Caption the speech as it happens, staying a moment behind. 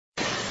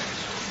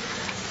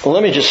Well,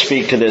 let me just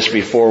speak to this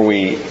before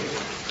we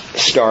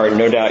start.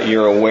 No doubt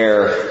you're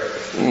aware,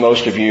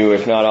 most of you,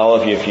 if not all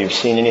of you, if you've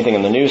seen anything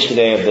in the news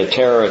today, of the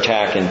terror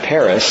attack in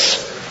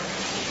Paris,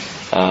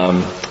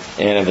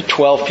 and of the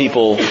 12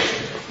 people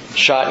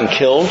shot and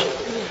killed.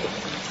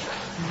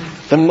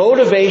 The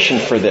motivation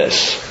for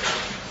this,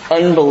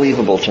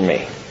 unbelievable to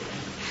me.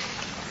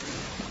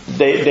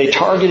 They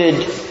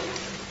targeted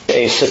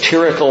a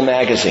satirical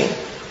magazine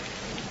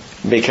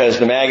because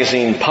the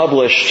magazine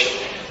published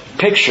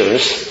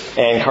pictures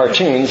and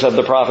cartoons of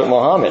the Prophet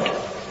Muhammad.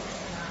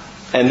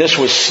 And this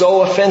was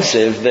so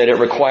offensive that it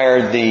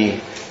required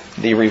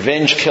the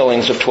revenge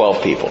killings of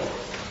 12 people.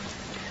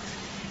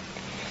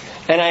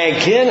 And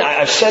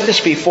I've said this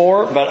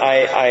before, but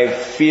I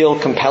feel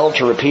compelled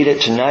to repeat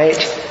it tonight.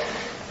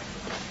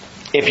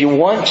 If you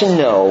want to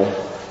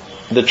know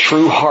the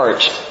true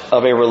heart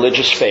of a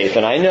religious faith,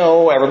 and I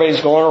know everybody's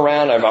going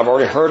around, I've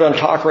already heard on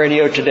talk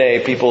radio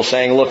today people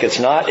saying, look, it's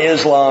not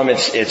Islam,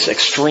 it's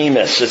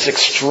extremists, it's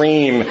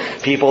extreme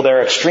people,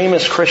 they're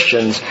extremist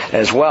Christians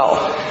as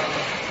well.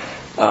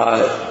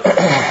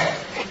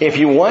 If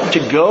you want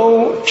to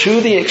go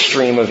to the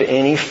extreme of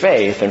any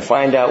faith and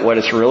find out what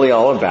it's really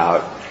all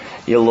about,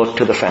 you look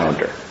to the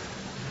founder.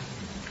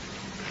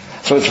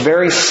 So it's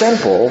very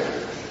simple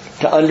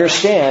to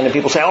understand. And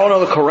people say, oh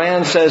no, the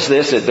Quran says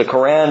this, the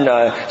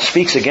Quran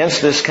speaks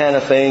against this kind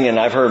of thing, and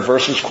I've heard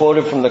verses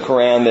quoted from the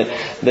Quran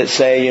that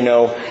say,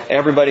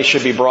 everybody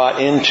should be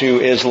brought into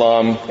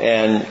Islam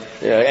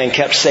and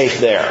kept safe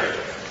there.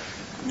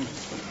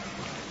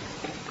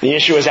 The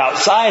issue is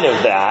outside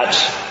of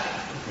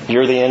that,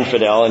 you're the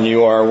infidel and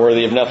you are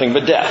worthy of nothing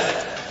but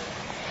death.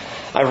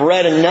 I've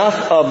read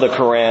enough of the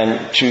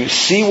Quran to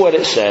see what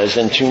it says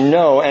and to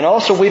know, and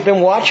also we've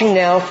been watching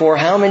now for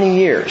how many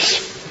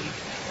years?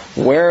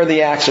 Where are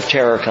the acts of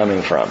terror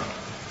coming from?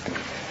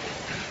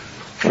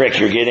 Rick,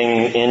 you're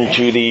getting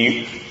into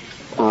the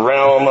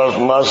realm of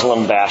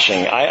Muslim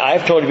bashing.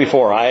 I've told you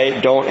before, I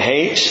don't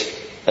hate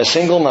a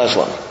single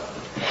Muslim.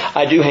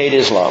 I do hate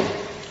Islam.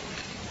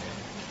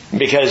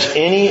 Because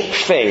any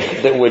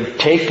faith that would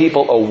take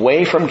people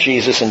away from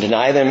Jesus and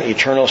deny them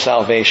eternal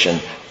salvation,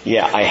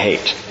 I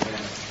hate.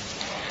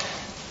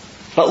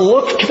 But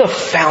look to the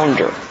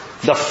founder.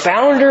 The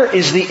founder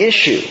is the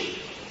issue.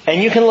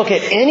 And you can look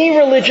at any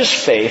religious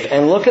faith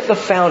and look at the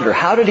founder.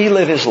 How did he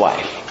live his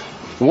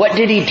life? What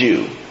did he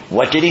do?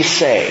 What did he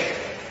say?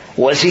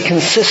 Was he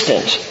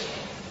consistent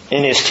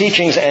in his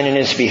teachings and in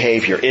his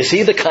behavior? Is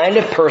he the kind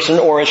of person,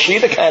 or is she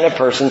the kind of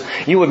person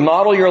you would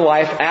model your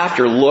life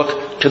after?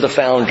 Look to the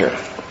founder.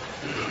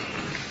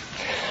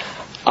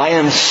 I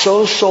am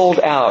so sold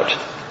out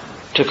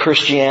to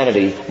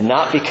Christianity,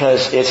 not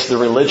because it's the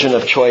religion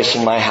of choice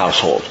in my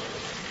household,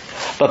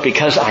 but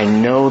because I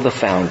know the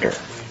founder.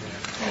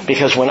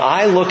 Because when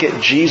I look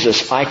at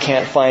Jesus, I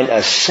can't find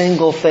a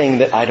single thing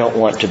that I don't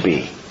want to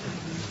be.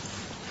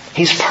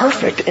 He's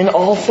perfect in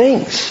all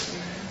things.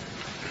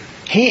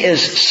 He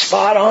is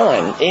spot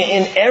on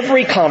in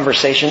every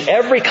conversation,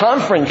 every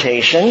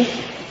confrontation,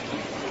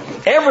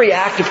 every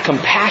act of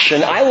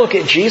compassion. I look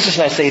at Jesus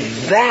and I say,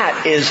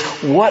 that is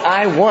what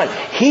I want.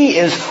 He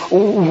is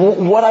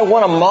what I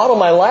want to model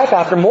my life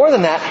after. More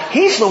than that,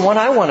 He's the one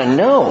I want to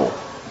know.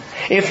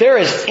 If there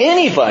is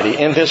anybody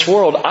in this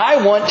world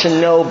I want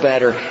to know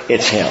better,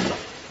 it's Him.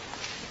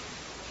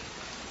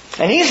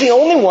 And He's the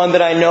only one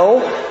that I know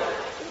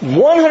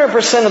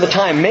 100% of the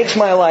time makes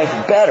my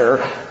life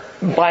better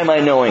by my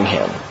knowing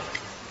Him.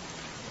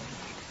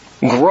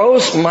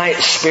 Grows my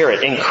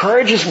spirit,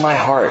 encourages my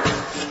heart,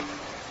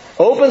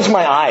 opens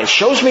my eyes,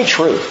 shows me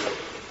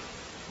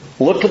truth.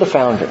 Look to the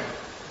founder.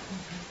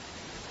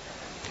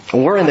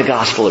 We're in the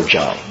Gospel of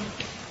John.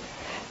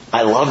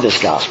 I love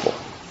this Gospel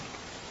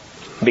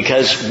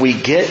because we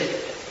get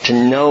to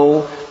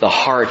know the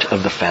heart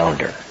of the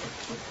founder.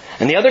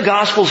 And the other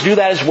Gospels do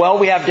that as well.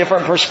 We have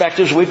different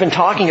perspectives. We've been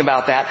talking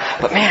about that.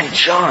 But man,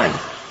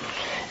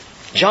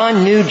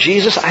 John knew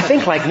Jesus, I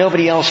think, like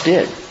nobody else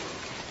did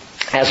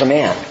as a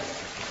man.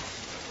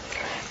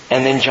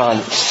 And then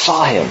John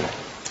saw Him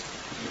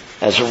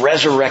as a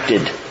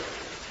resurrected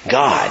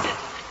God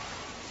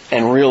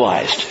and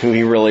realized who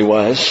He really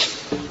was,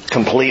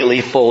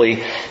 completely,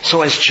 fully.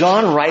 So as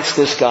John writes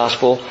this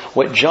Gospel,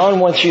 what John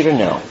wants you to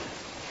know,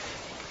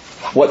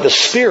 what the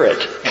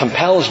Spirit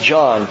compels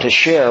John to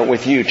share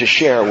with you, to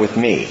share with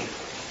me,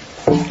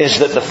 is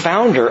that the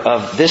founder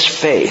of this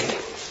faith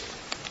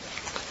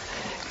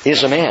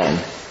is a man,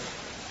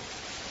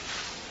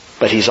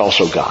 but He's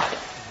also God.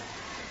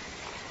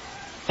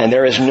 And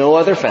there is no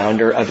other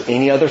founder of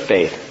any other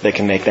faith that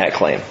can make that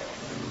claim.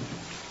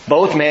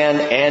 Both man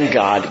and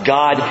God,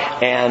 God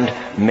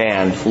and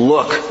man.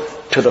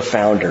 Look to the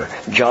founder.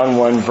 John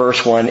 1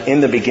 verse 1,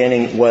 in the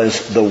beginning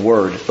was the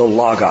Word, the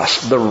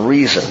Logos, the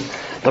reason,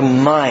 the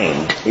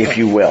mind, if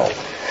you will.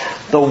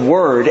 The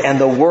Word, and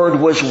the Word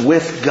was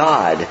with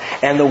God,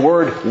 and the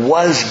Word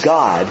was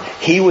God.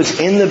 He was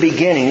in the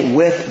beginning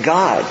with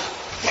God.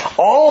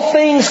 All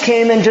things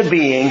came into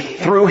being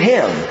through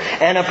Him,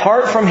 and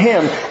apart from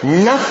Him,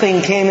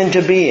 nothing came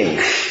into being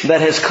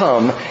that has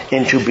come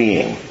into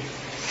being.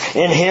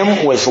 In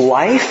Him was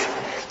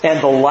life,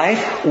 and the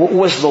life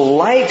was the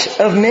light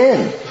of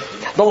men.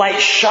 The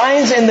light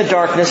shines in the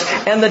darkness,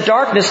 and the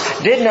darkness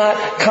did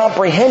not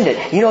comprehend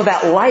it. You know,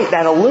 that light,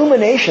 that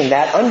illumination,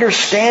 that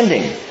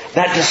understanding,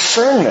 that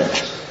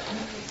discernment.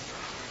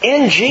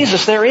 In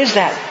Jesus, there is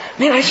that.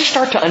 Man, I just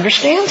start to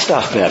understand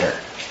stuff better.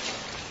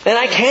 And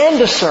I can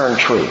discern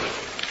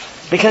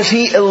truth. Because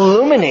He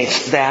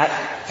illuminates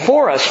that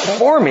for us,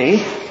 for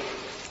me.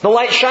 The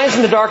light shines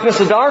in the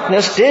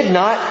darkness did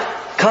not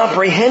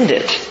comprehend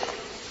it.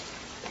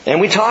 And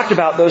we talked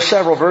about those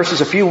several verses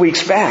a few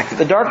weeks back.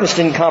 The darkness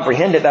didn't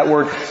comprehend it. That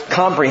word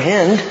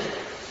comprehend,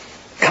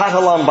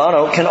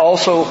 katalambano, can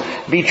also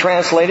be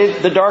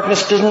translated, the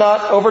darkness did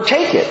not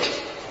overtake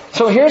it.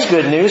 So here's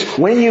good news.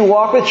 When you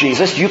walk with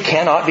Jesus, you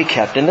cannot be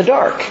kept in the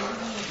dark.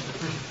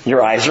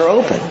 Your eyes are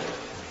open.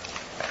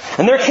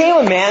 And there came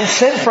a man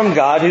sent from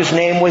God whose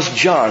name was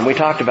John. We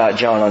talked about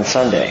John on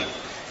Sunday.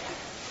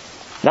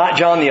 Not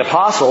John the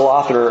Apostle,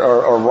 author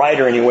or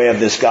writer anyway of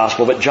this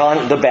gospel, but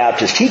John the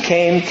Baptist. He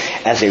came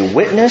as a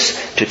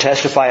witness to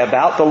testify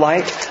about the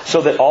light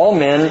so that all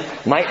men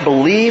might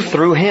believe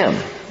through Him.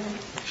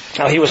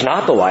 Now He was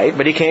not the light,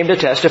 but He came to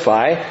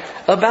testify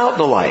about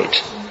the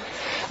light.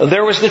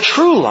 There was the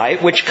true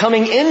light which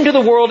coming into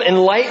the world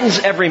enlightens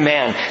every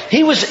man.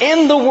 He was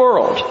in the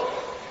world,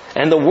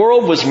 and the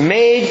world was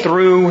made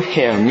through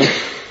Him,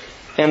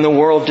 and the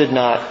world did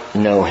not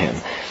know Him.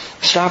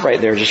 Stop right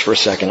there just for a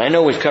second. I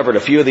know we've covered a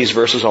few of these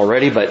verses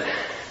already, but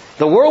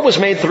the world was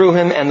made through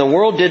Him and the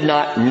world did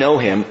not know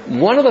Him.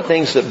 One of the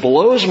things that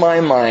blows my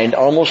mind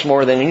almost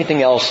more than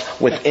anything else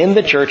within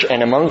the church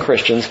and among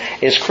Christians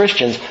is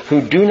Christians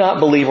who do not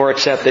believe or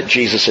accept that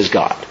Jesus is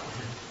God.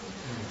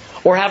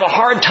 Or have a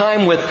hard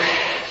time with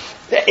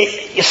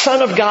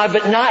Son of God,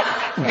 but not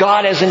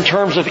God as in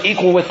terms of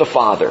equal with the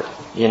Father,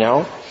 you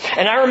know?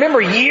 And I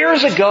remember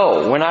years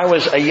ago when I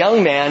was a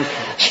young man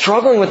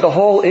struggling with the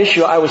whole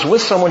issue, I was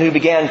with someone who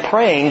began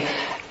praying,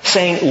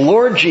 saying,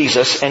 Lord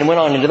Jesus, and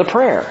went on into the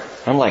prayer.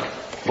 I'm like,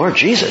 Lord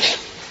Jesus?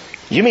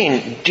 You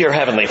mean, dear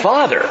Heavenly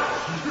Father?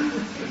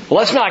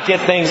 Let's not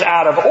get things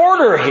out of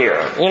order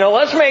here. You know,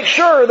 let's make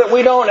sure that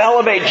we don't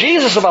elevate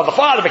Jesus above the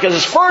Father, because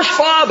it's first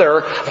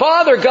Father,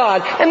 Father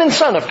God, and then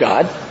Son of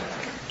God.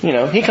 You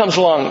know, He comes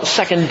along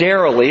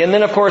secondarily, and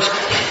then of course,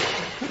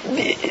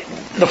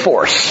 the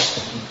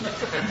force.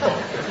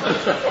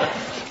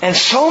 And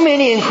so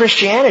many in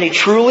Christianity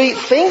truly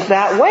think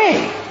that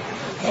way.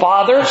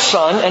 Father,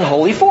 Son, and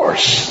Holy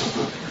Force.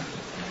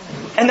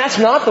 And that's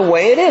not the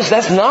way it is.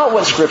 That's not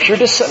what Scripture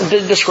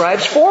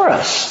describes for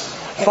us.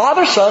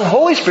 Father, Son,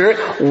 Holy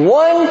Spirit,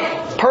 one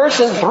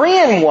person, three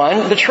in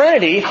one, the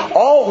Trinity,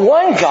 all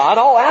one God,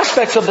 all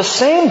aspects of the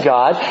same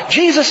God.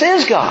 Jesus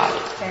is God.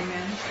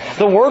 Amen.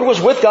 The Word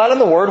was with God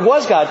and the Word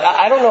was God.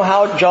 I don't know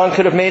how John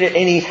could have made it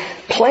any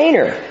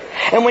plainer.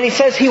 And when he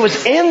says He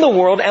was in the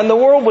world and the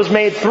world was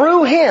made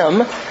through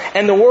Him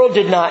and the world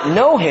did not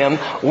know Him,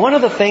 one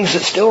of the things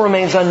that still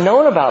remains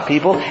unknown about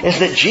people is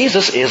that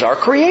Jesus is our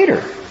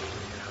Creator.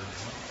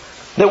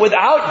 That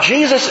without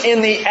Jesus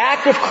in the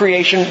act of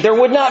creation, there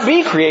would not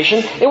be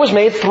creation. It was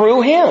made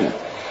through Him.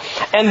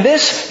 And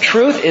this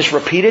truth is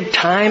repeated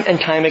time and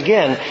time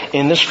again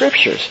in the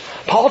Scriptures.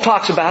 Paul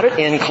talks about it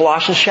in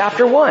Colossians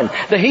chapter 1.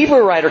 The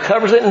Hebrew writer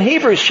covers it in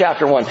Hebrews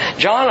chapter 1.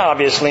 John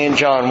obviously in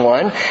John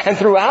 1. And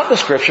throughout the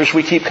Scriptures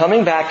we keep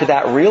coming back to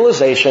that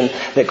realization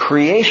that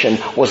creation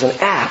was an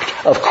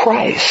act of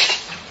Christ.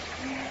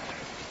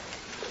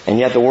 And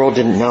yet the world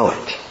didn't know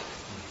it.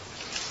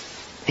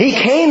 He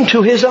came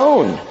to His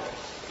own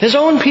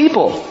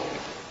people,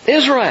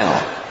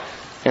 Israel.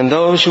 And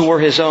those who were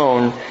His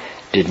own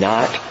did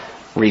not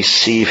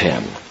receive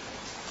Him.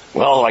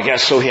 Well, I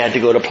guess so He had to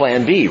go to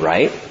plan B,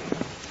 right?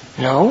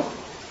 No.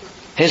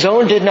 His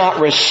own did not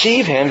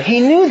receive Him.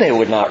 He knew they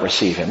would not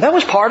receive Him. That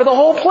was part of the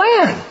whole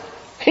plan.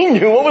 He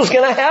knew what was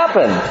going to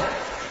happen.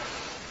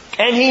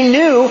 And He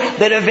knew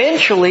that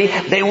eventually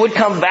they would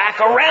come back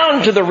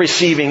around to the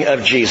receiving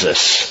of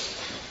Jesus,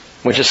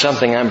 which is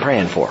something I'm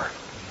praying for.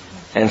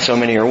 And so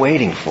many are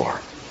waiting for.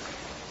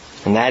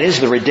 And that is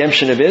the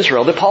redemption of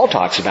Israel that Paul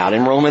talks about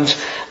in Romans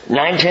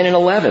 9, 10, and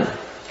 11.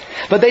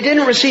 But they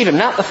didn't receive Him,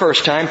 not the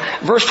first time.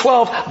 Verse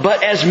 12,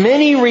 but as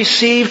many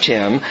received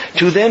Him,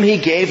 to them He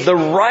gave the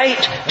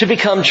right to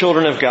become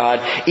children of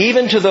God,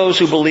 even to those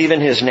who believe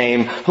in His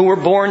name, who were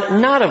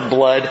born not of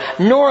blood,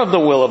 nor of the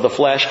will of the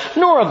flesh,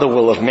 nor of the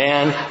will of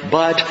man,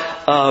 but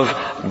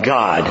of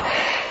God.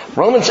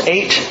 Romans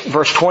 8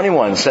 verse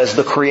 21 says,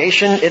 the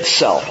creation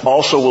itself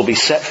also will be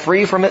set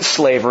free from its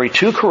slavery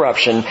to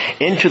corruption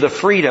into the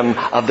freedom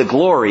of the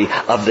glory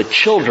of the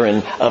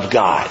children of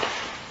God.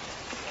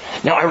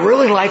 Now I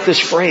really like this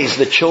phrase,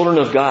 the children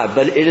of God,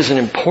 but it is an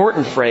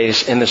important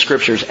phrase in the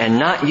Scriptures and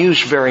not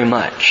used very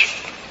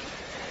much.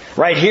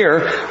 Right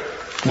here,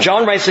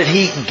 John writes that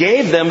He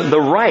gave them the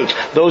right.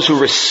 Those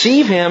who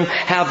receive Him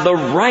have the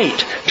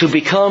right to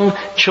become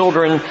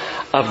children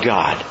of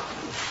God.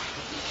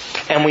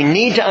 And we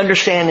need to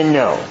understand and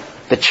know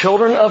the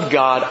children of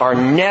God are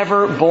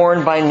never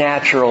born by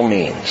natural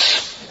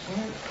means.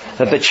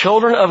 That the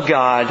children of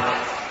God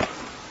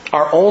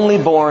are only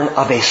born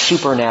of a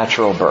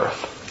supernatural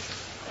birth.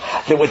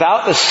 That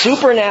without the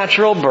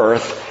supernatural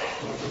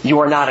birth, you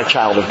are not a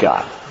child of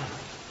God.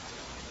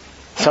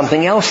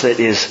 Something else that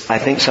is, I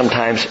think,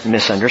 sometimes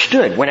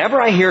misunderstood. Whenever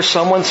I hear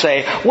someone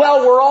say,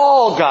 well, we're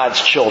all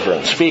God's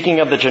children, speaking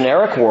of the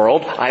generic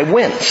world, I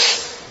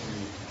wince.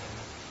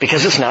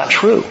 Because it's not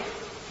true.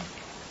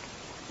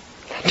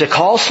 To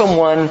call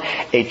someone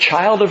a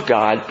child of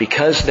God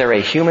because they're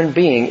a human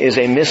being is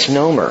a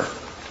misnomer.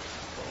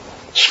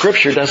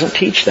 Scripture doesn't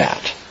teach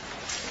that.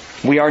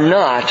 We are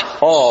not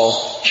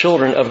all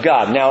children of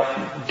God.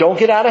 Now, don't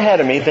get out ahead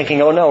of me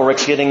thinking, oh no,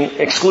 Rick's getting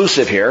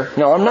exclusive here.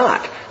 No, I'm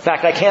not. In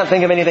fact, I can't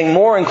think of anything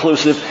more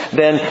inclusive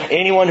than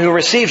anyone who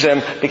receives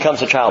Him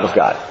becomes a child of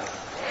God.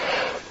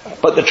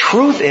 But the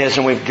truth is,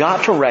 and we've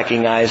got to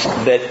recognize,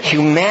 that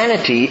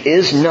humanity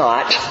is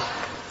not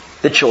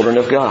the children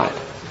of God.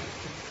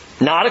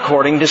 Not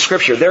according to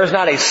Scripture. There is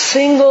not a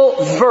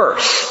single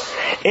verse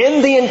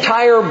in the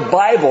entire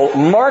Bible,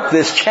 mark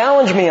this,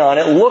 challenge me on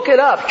it, look it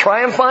up,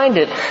 try and find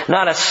it.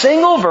 Not a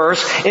single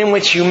verse in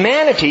which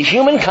humanity,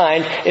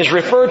 humankind, is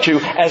referred to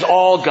as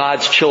all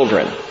God's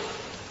children.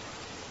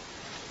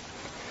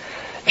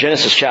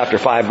 Genesis chapter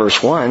 5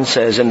 verse 1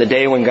 says, in the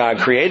day when God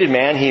created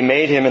man, He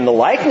made him in the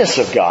likeness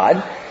of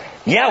God.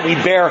 Yeah, we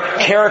bear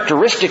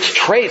characteristics,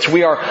 traits.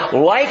 We are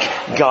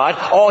like God.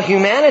 All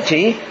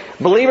humanity,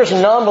 believers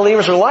and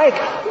non-believers alike,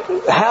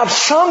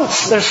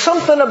 there's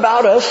something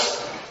about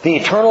us. The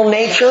eternal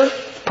nature,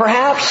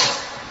 perhaps.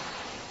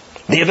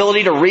 The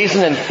ability to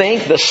reason and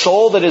think. The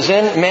soul that is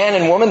in man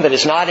and woman that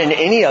is not in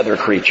any other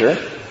creature.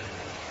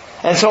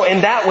 And so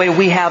in that way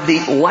we have the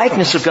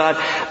likeness of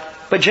God.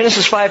 But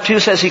Genesis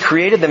 5:2 says He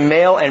created them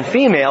male and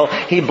female.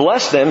 He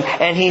blessed them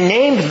and He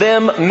named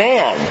them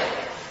man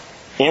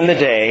in the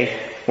day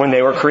when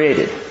they were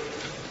created.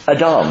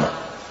 Adam.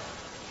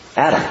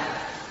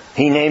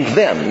 He named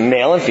them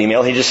male and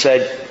female. He just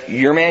said,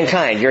 you're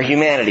mankind, you're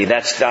humanity.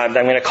 I'm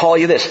going to call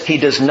you this. He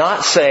does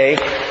not say,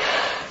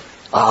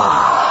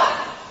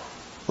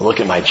 look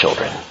at my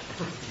children.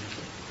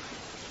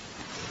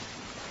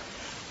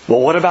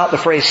 Well, what about the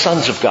phrase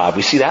sons of God?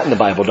 We see that in the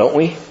Bible, don't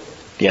we?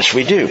 Yes,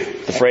 we do.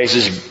 The phrase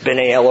is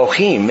B'nai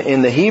Elohim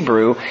in the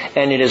Hebrew,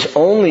 and it is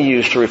only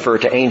used to refer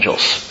to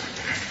angels.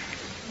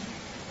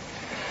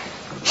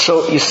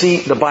 So, you see,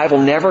 the Bible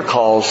never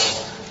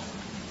calls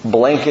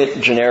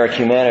blanket generic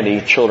humanity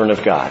children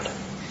of God.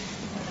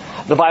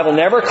 The Bible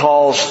never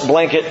calls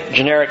blanket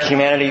generic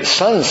humanity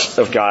sons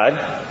of God.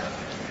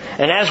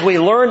 And as we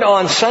learned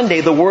on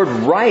Sunday, the word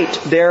right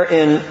there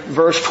in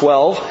verse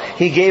 12,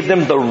 He gave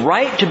them the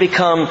right to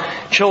become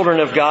children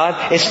of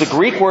God. It's the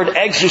Greek word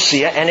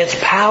exousia, and it's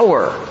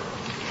power.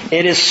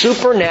 It is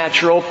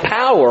supernatural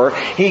power.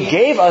 He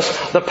gave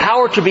us the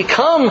power to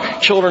become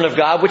children of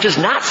God, which is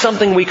not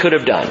something we could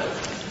have done.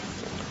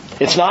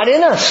 It's not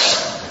in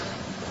us.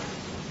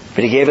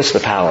 But He gave us the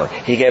power.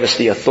 He gave us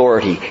the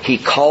authority. He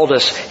called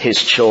us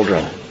His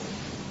children.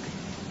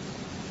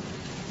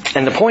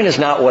 And the point is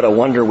not what a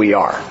wonder we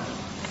are.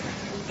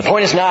 The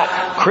point is not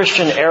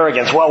Christian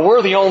arrogance. Well,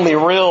 we're the only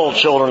real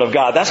children of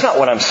God. That's not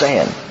what I'm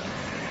saying.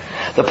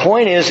 The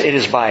point is, it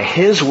is by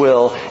His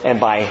will and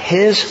by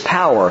His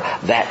power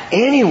that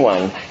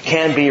anyone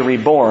can be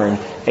reborn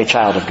a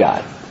child of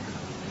God.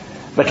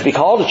 But to be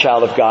called a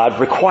child of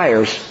God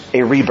requires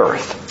a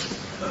rebirth.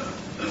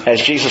 As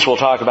Jesus will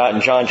talk about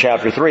in John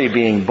chapter 3,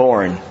 being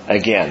born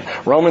again.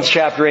 Romans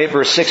chapter 8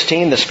 verse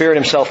 16, the Spirit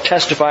Himself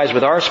testifies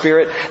with our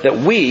spirit that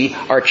we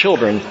are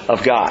children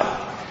of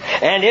God.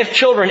 And if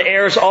children,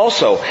 heirs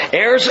also,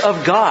 heirs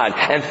of God,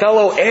 and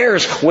fellow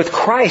heirs with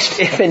Christ,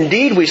 if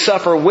indeed we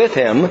suffer with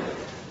Him,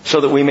 so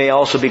that we may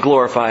also be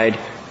glorified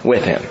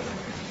with Him.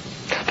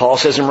 Paul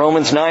says in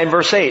Romans 9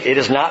 verse 8, it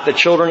is not the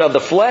children of the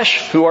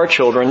flesh who are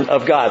children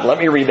of God. Let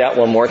me read that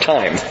one more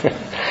time.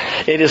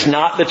 It is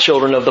not the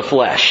children of the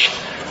flesh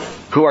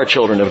who are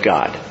children of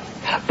God,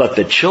 but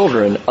the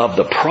children of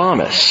the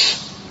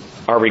promise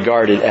are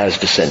regarded as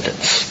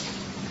descendants.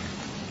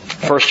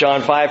 1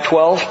 John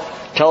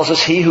 5:12 tells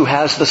us, he who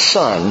has the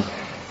Son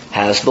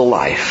has the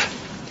life.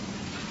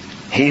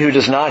 He who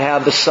does not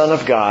have the Son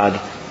of God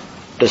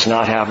does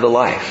not have the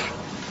life.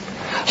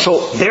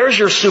 So there's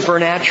your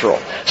supernatural.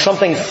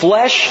 Something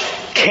flesh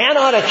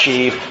cannot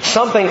achieve,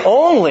 something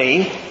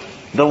only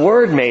the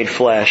Word made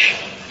flesh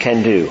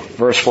can do.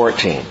 Verse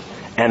 14.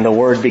 And the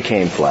Word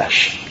became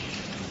flesh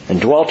and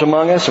dwelt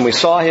among us, and we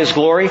saw His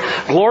glory.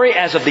 Glory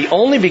as of the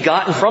only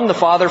begotten from the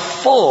Father,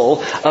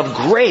 full of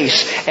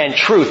grace and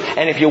truth.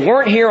 And if you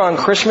weren't here on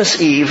Christmas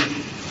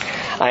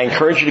Eve, I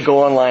encourage you to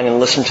go online and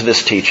listen to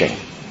this teaching.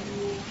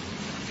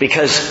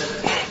 Because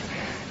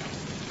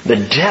the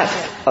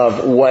depth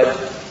of what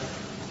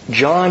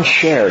John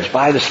shares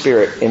by the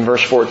Spirit in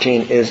verse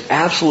 14 is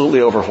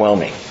absolutely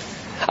overwhelming.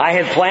 I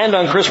had planned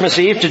on Christmas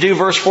Eve to do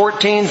verse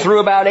 14 through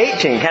about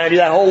 18. Kind of do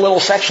that whole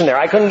little section there.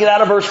 I couldn't get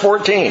out of verse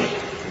 14.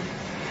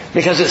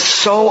 Because it's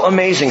so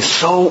amazing,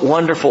 so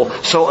wonderful,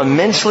 so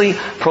immensely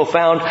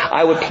profound.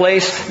 I would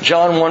place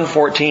John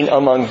 1:14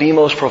 among the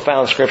most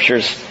profound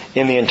scriptures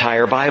in the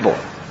entire Bible.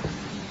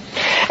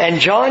 And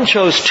John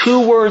chose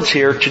two words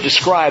here to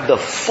describe the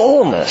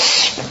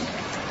fullness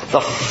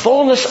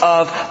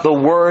of the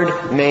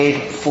Word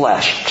made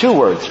flesh. Two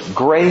words,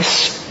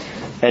 grace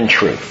and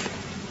truth.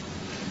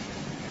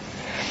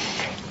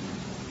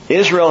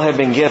 Israel had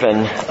been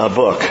given a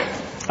book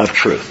of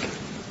truth.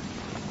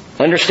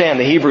 Understand,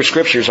 the Hebrew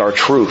Scriptures are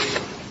truth.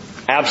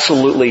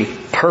 Absolutely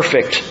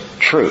perfect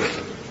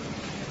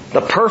truth. The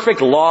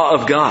perfect law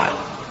of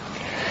God.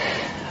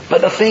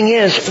 But the thing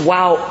is,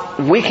 while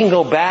we can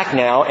go back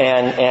now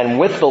and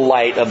with the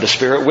light of the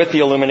Spirit, with the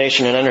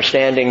illumination and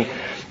understanding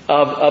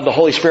of the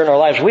Holy Spirit in our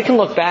lives, we can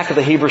look back at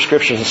the Hebrew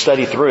Scriptures and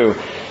study through,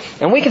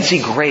 and we can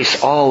see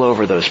grace all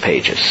over those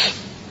pages.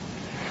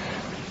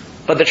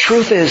 But the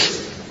truth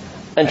is,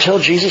 until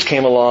Jesus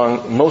came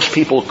along, most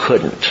people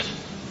couldn't.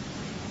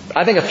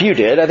 I think a few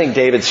did. I think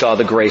David saw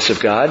the grace of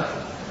God.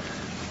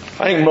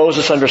 I think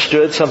Moses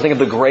understood something of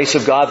the grace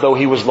of God, though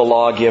he was the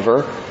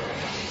lawgiver.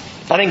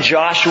 I think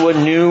Joshua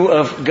knew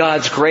of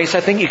God's grace.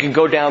 I think you can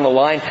go down the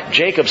line.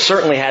 Jacob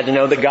certainly had to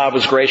know that God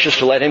was gracious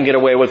to let him get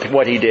away with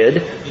what he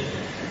did.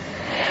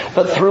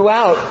 But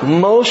throughout,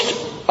 most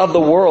of the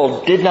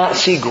world did not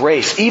see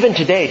grace. Even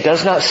today,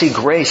 does not see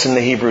grace in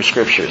the Hebrew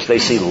Scriptures. They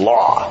see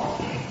law.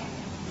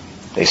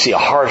 They see a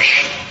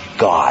harsh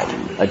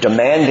God, a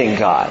demanding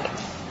God.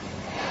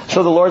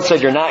 So the Lord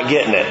said, you're not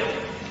getting it.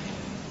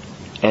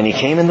 And He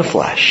came in the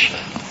flesh.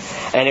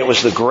 And it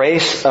was the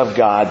grace of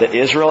God that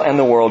Israel and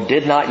the world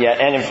did not yet,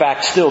 and in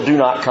fact still do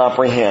not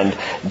comprehend.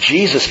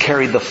 Jesus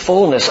carried the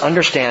fullness,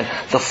 understand,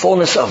 the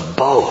fullness of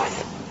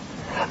both.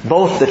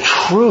 Both the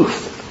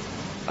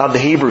truth of the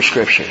Hebrew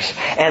Scriptures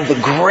and the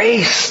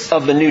grace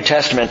of the New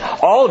Testament.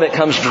 All of it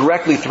comes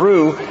directly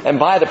through and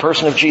by the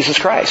person of Jesus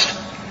Christ.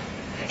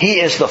 He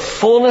is the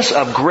fullness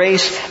of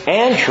grace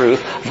and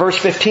truth. Verse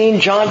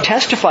 15, John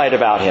testified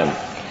about Him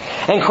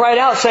and cried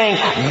out saying,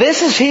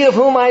 this is He of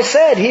whom I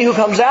said, he who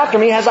comes after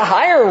me has a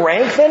higher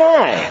rank than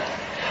I.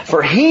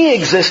 For He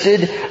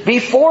existed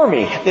before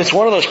me. It's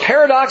one of those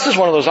paradoxes,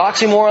 one of those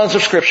oxymorons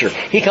of Scripture.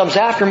 He comes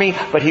after me,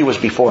 but He was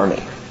before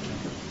me.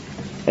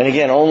 And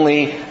again,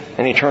 only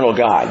an eternal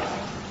God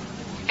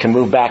can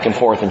move back and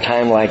forth in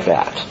time like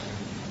that.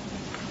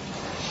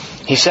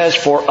 He says,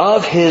 for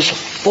of His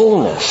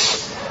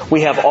fullness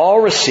we have all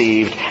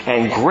received,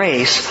 and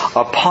grace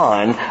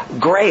upon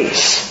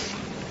grace.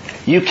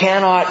 You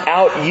cannot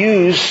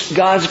outuse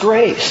God's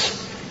grace.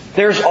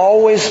 There's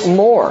always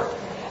more.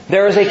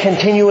 There is a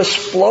continuous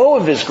flow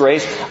of His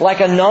grace,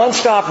 like a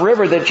non-stop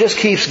river that just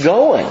keeps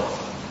going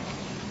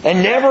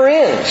and never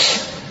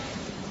ends.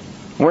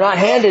 We're not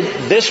handed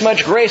this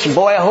much grace, and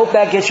boy, I hope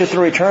that gets you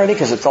through eternity,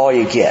 because it's all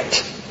you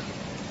get.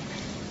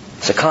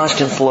 It's a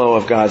constant flow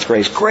of God's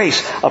grace.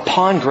 Grace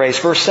upon grace.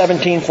 Verse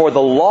 17, for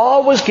the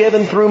law was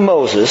given through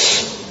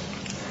Moses.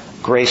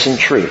 Grace and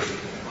truth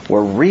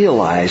were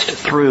realized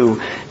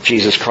through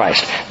Jesus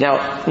Christ.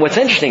 Now, what's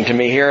interesting to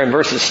me here in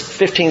verses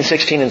 15,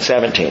 16, and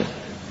 17,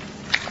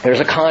 there's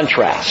a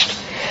contrast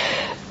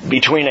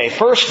between a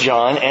first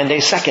John and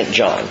a second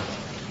John.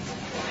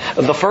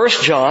 The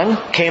first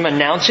John came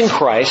announcing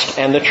Christ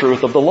and the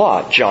truth of the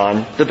law,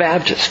 John the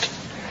Baptist.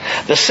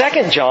 The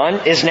second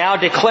John is now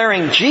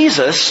declaring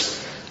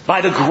Jesus by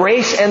the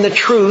grace and the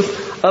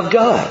truth of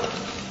God.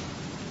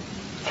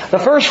 The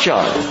first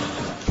John,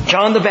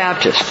 John the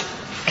Baptist,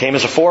 came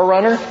as a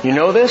forerunner. You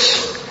know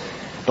this?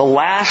 The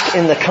last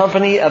in the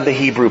company of the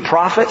Hebrew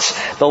prophets.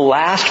 The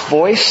last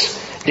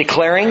voice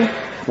declaring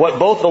what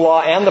both the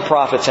law and the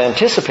prophets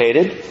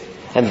anticipated.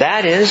 And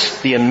that is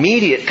the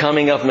immediate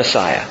coming of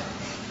Messiah.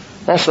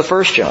 That's the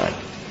first John.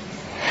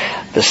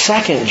 The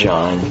second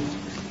John,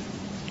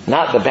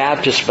 not the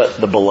Baptist, but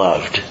the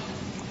beloved.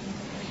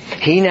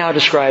 He now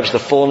describes the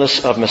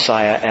fullness of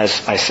Messiah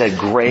as, I said,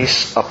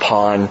 grace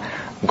upon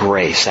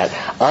grace. That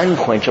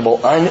unquenchable,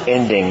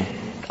 unending,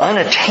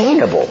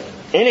 unattainable,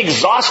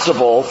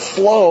 inexhaustible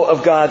flow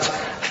of God's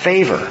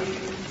favor.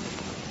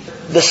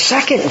 The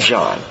second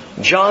John,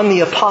 John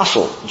the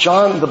Apostle,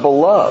 John the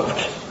Beloved,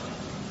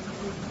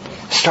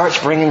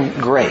 starts bringing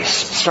grace,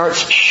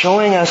 starts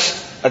showing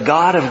us a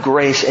God of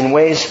grace in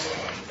ways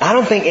I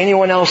don't think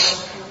anyone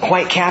else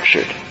quite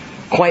captured,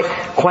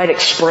 quite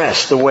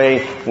expressed the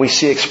way we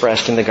see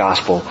expressed in the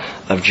Gospel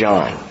of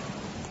John.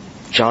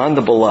 John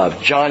the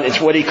Beloved. John is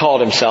what he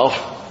called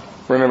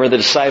himself. Remember, the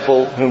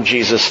disciple whom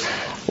Jesus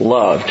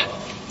loved.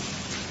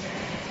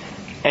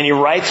 And he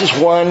writes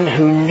as one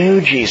who knew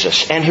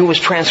Jesus and who was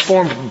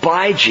transformed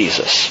by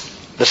Jesus,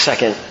 the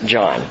second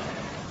John.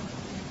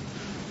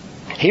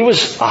 He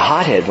was a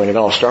hothead when it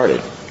all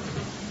started.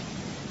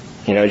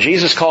 You know,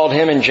 Jesus called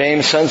him and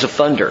James sons of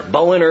thunder,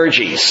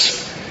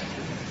 Boanerges.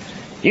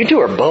 You two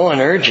are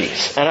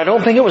Boanerges. And I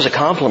don't think it was a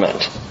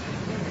compliment.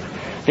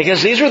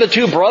 Because these were the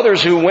two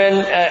brothers who, when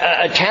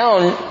a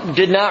town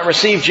did not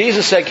receive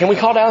Jesus, said, can we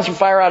call down some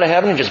fire out of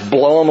heaven and just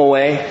blow them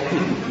away?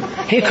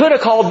 He could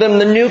have called them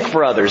the Nuke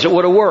brothers. It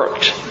would have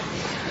worked.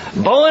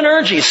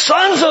 Boanerges,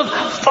 sons of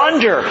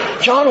thunder.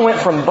 John went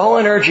from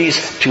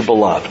Boanerges to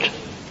beloved.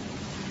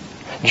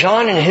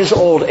 John, in his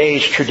old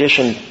age,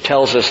 tradition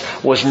tells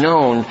us, was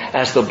known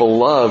as the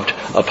beloved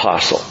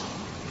apostle.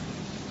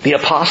 the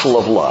apostle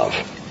of love.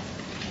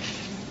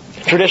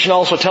 Tradition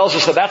also tells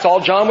us that that's all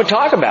John would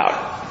talk about.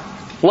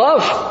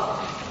 Love.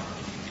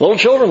 Little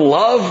children,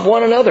 love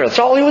one another. That's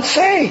all he would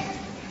say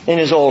in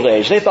his old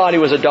age. They thought he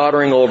was a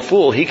doddering old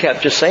fool. He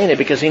kept just saying it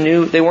because he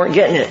knew they weren't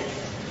getting it.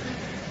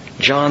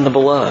 John the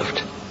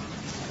Beloved.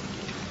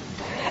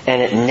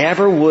 And it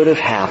never would have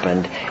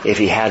happened if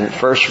he hadn't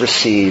first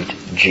received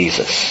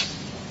Jesus.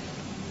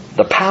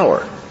 The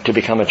power to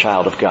become a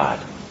child of God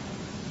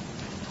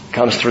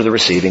comes through the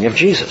receiving of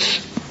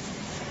Jesus.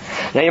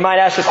 Now you might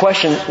ask the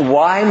question,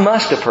 why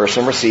must a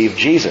person receive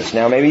Jesus?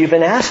 Now maybe you've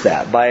been asked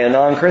that by a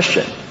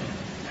non-Christian.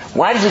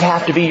 Why does it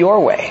have to be your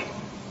way?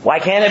 Why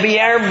can't it be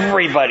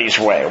everybody's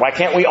way? Why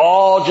can't we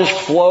all just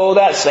flow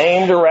that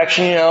same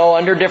direction,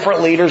 under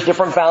different leaders,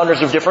 different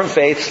founders of different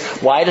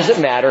faiths? Why does it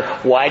matter?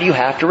 Why do you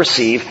have to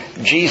receive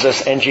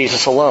Jesus and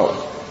Jesus alone?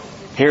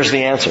 Here's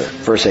the answer,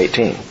 verse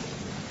 18.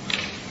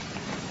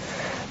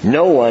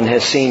 No one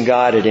has seen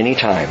God at any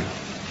time.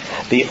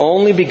 The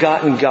only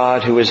begotten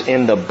God who is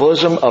in the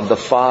bosom of the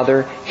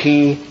Father,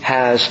 He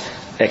has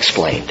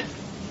explained.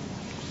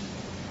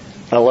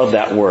 I love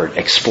that word,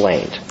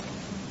 explained.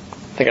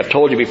 I think I've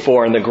told you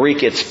before, in the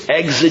Greek it's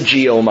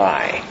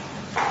exegeomai.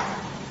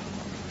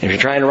 If you're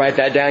trying to write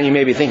that down, you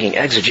may be thinking,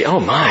 oh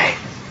my.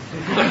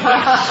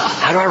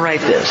 How do I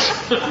write this?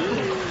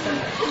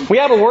 We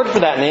have a word for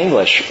that in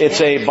English. It's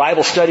a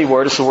Bible study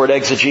word. It's the word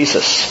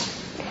exegesis.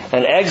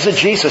 And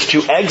exegesis,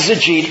 to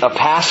exegete a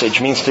passage,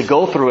 means to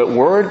go through it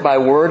word by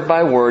word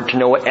by word, to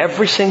know what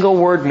every single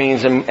word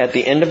means. And at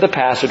the end of the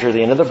passage or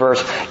the end of the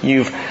verse,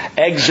 you've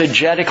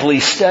exegetically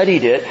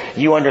studied it,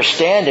 you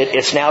understand it,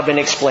 it's now been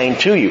explained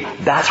to you.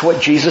 That's what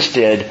Jesus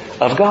did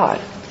of God.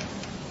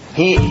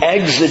 He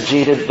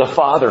exegeted the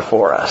Father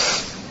for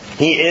us.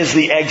 He is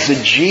the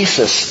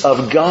exegesis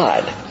of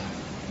God.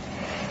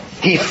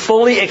 He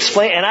fully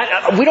explained,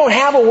 and we don't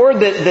have a word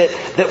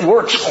that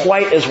works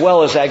quite as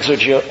well as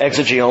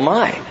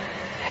exegeomai.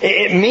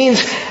 It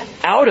means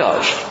out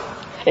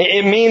of.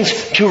 It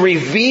means to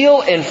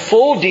reveal in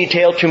full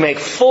detail, to make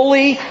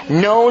fully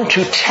known,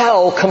 to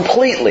tell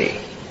completely.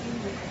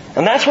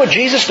 And that's what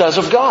Jesus does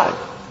of God.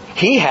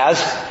 He has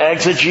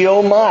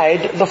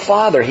exegeomai'd the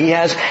Father. He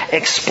has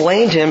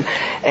explained Him.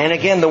 And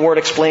again, the word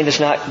explained is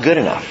not good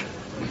enough.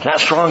 It's not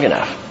strong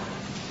enough.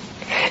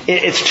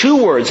 It's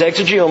two words.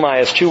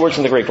 Exegeomai is two words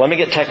in the Greek. Let me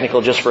get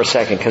technical just for a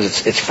second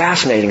because it's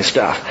fascinating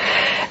stuff.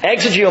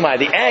 Exegeomai,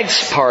 the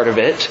ex part of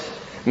it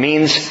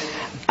means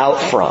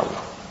out from.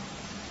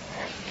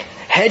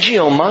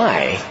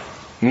 Hegeomai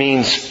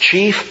means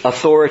chief,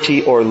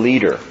 authority, or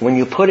leader. When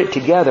you put it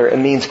together, it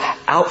means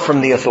out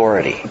from the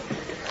authority.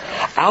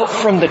 Out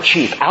from the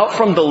chief, out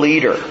from the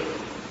leader.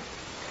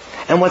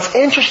 And what's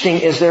interesting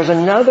is there's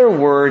another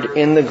word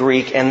in the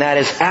Greek, and that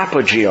is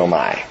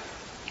apogeomai.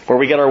 Where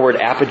we get our word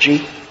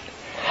apogee.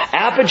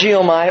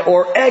 Apogeomai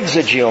or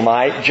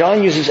exegeomai.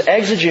 John uses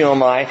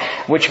exegeomai,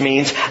 which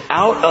means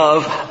out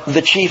of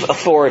the chief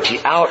authority,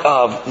 out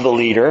of the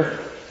leader.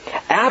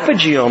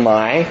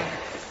 Apogeomai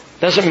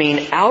doesn't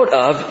mean out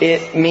of,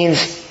 it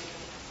means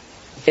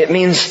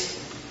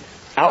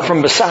out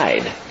from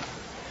beside,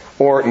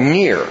 or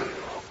near,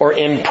 or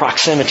in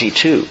proximity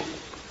to.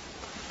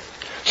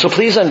 So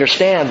please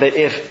understand that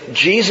if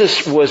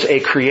Jesus was a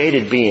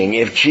created being,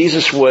 if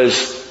Jesus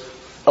was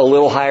a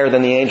little higher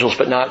than the angels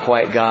but not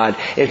quite God,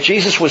 if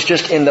Jesus was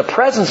just in the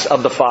presence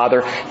of the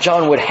Father,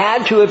 John would have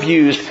had to have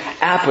used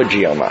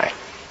apogeomai.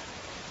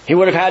 He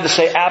would have had to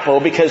say apo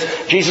because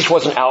Jesus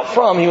wasn't out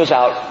from, He was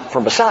out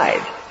from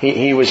beside.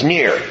 He was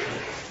near.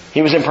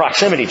 He was in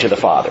proximity to the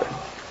Father.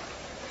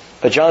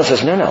 But John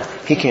says, no,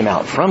 He came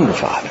out from the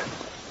Father.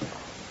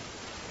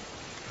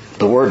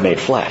 The Word made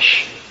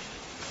flesh.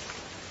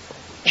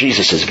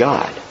 Jesus is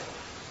God.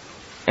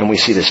 And we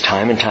see this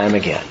time and time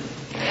again.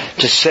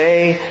 To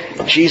say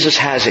Jesus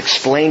has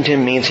explained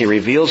Him means He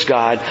reveals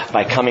God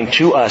by coming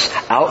to us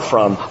out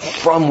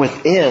from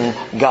within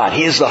God.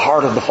 He is the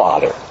heart of the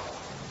Father.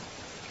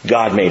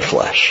 God made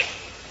flesh.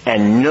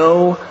 And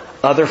no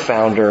other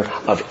founder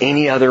of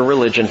any other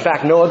religion, in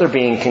fact, no other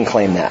being can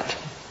claim that.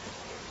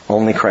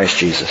 Only Christ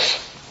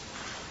Jesus.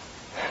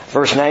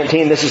 Verse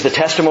 19, this is the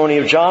testimony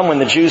of John when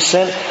the Jews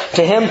sent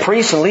to him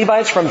priests and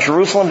Levites from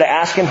Jerusalem to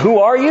ask him, "Who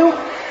are you?"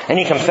 And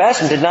he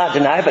confessed and did not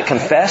deny, but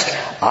confessed,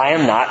 "I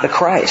am not the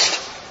Christ."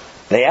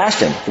 They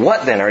asked him,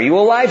 "What then? Are you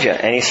Elijah?"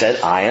 And he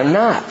said, "I am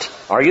not."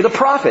 "Are you the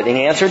prophet?" And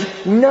he answered,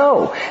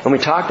 "No." And we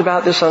talked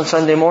about this on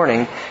Sunday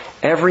morning.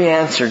 Every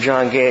answer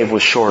John gave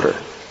was shorter.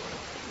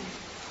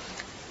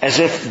 As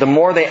if the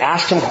more they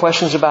asked him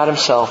questions about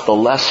himself, the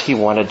less he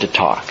wanted to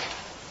talk.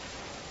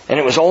 And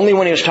it was only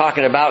when he was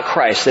talking about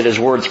Christ that his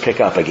words pick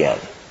up again.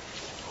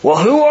 "Well,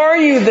 who are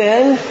you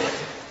then?"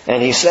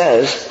 And he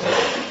says,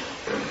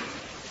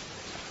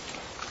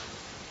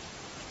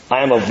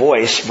 "I am a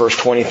voice," verse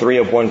 23,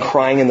 "of one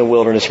crying in the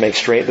wilderness, make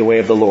straight the way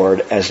of the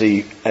Lord," as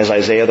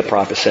Isaiah the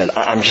prophet said.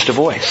 I'm just a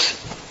voice.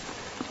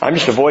 I'm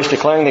just a voice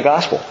declaring the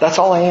gospel. That's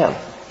all I am.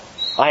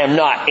 I am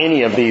not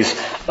any of these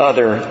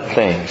other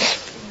things.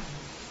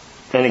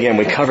 And again,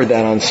 we covered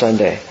that on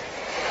Sunday.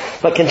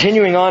 But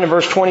continuing on in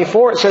verse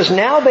 24, it says,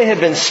 "Now they had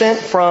been sent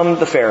from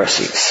the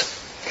Pharisees.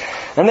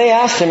 And they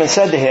asked him and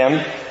said to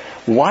him,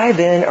 'Why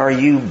then are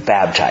you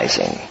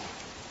baptizing,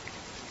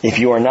 if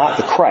you are not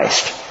the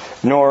Christ,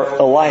 nor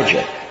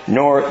Elijah,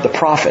 nor the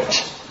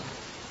prophet?'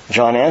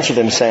 John answered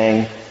them,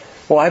 saying,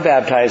 'Well, I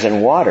baptize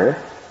in water,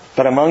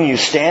 but among you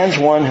stands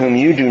one whom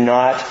you do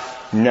not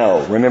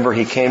know.'" Remember,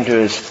 he came to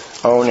his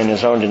own, and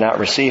his own did not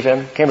receive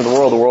him. Came to the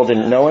world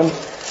didn't know him.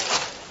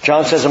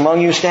 John says,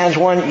 "Among you stands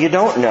one you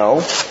don't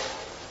know.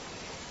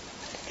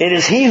 It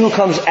is he who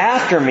comes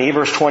after me,"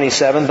 verse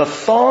 27, "the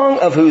thong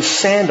of whose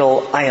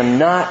sandal I am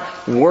not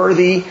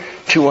worthy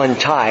to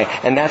untie."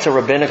 And that's a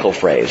rabbinical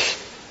phrase.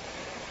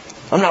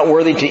 I'm not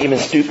worthy to even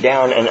stoop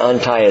down and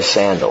untie his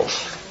sandals.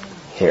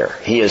 Here.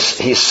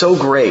 He's so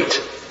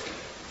great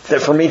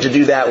that for me to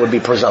do that would be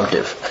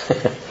presumptive.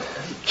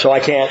 So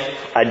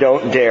I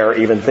don't dare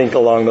even think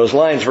along those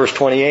lines. Verse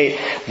 28,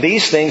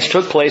 "These things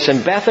took place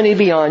in Bethany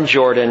beyond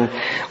Jordan,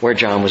 where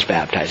John was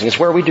baptizing." It's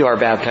where we do our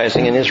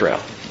baptizing in Israel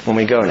when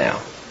we go now.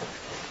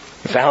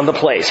 We found the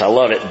place. I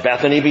love it.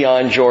 Bethany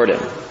beyond Jordan.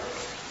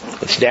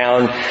 It's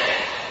down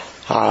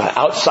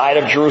outside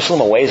of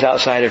Jerusalem, a ways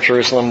outside of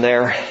Jerusalem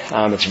there.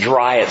 It's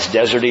dry, it's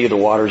deserty, the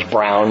water's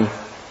brown.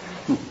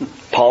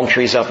 Palm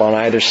trees up on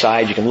either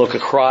side. You can look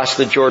across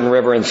the Jordan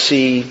River and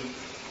see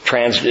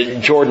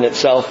Jordan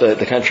itself,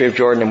 the country of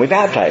Jordan, and we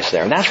baptized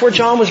there. And that's where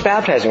John was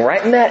baptizing,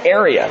 right in that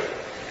area.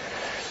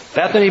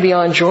 Bethany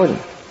beyond Jordan.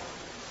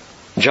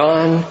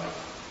 John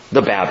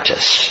the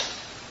Baptist.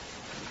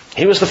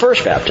 He was the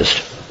first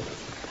Baptist.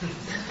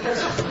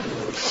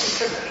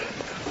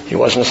 He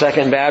wasn't a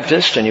second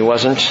Baptist, and he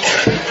wasn't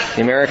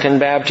the American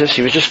Baptist.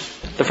 He was just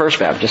the first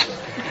Baptist.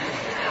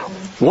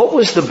 What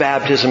was the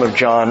baptism of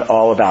John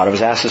all about? I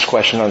was asked this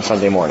question on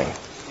Sunday morning.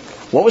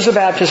 What was the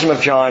baptism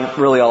of John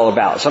really all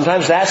about?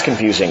 Sometimes that's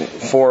confusing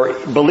for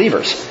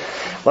believers.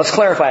 Let's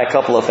clarify a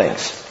couple of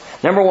things.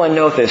 Number one,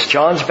 note this.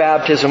 John's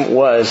baptism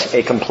was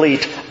a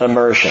complete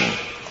immersion.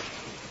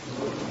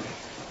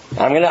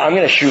 I'm going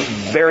to shoot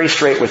very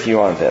straight with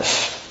you on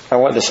this. I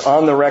want this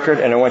on the record,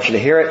 and I want you to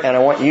hear it, and I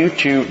want you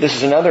to, this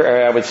is another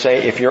area I would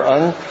say, if you're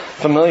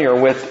unfamiliar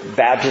with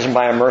baptism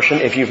by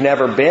immersion, if you've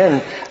never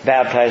been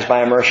baptized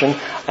by immersion,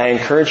 I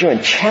encourage you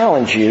and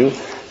challenge you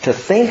to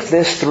think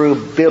this through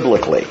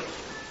biblically.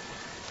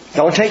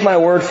 Don't take my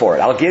word for it.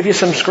 I'll give you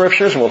some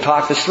scriptures and we'll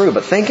talk this through,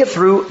 but think it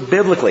through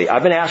biblically.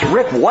 I've been asked,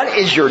 "Rick, what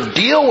is your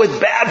deal with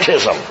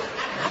baptism?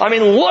 I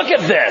mean, look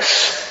at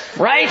this,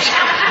 right?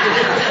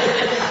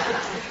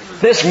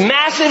 This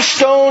massive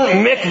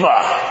stone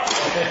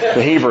mikvah,"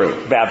 the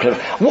Hebrew baptism.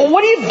 Well,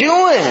 what are you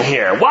doing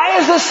here? Why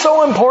is this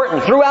so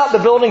important? Throughout the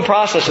building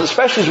process,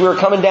 especially as we were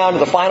coming down to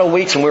the final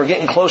weeks and we were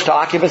getting close to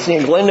occupancy,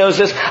 and Glenn knows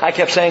this, I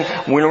kept saying,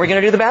 "When are we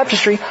going to do the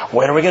baptistry?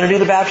 When are we going to do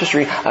the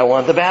baptistry? I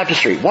want the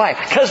baptistry." Why?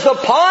 Because the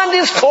pond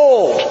is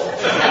cold.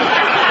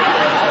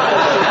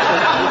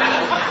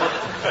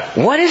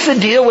 What is the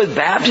deal with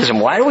baptism?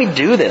 Why do we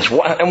do this?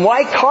 And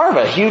why carve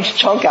a huge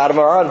chunk out of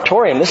our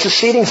auditorium? This is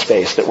seating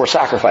space that we're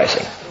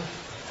sacrificing.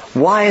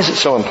 Why is it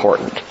so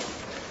important?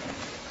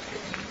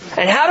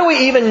 And how do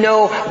we even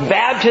know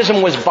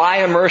baptism was by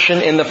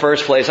immersion in the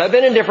first place? I've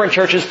been in different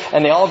churches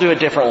and they all do it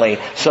differently.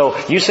 So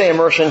you say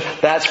immersion,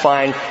 that's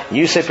fine.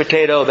 You say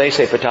potato, they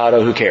say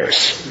potato, who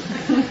cares?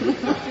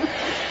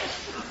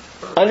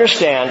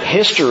 Understand,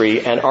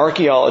 history and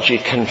archaeology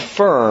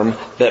confirm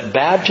that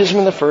baptism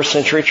in the first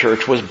century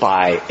church was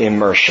by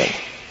immersion.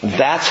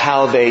 That's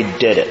how they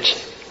did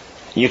it.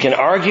 You can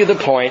argue the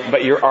point,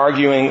 but you're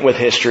arguing with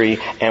history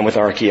and with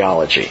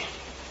archaeology.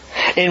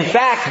 In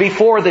fact,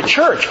 before the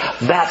church,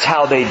 that's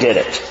how they did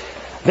it.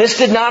 This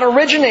did not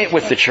originate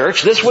with the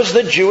church. This was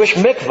the Jewish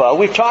mikvah.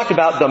 We've talked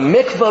about the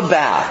mikvah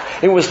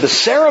bath. It was the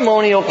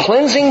ceremonial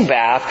cleansing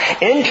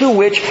bath into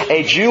which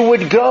a Jew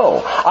would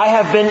go. I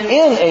have been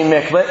in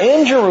a mikvah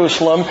in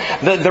Jerusalem,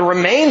 the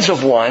remains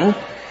of one,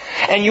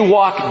 and you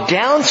walk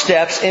down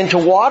steps into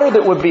water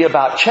that would be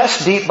about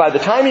chest deep by the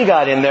time you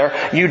got in there.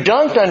 You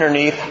dunked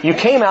underneath. You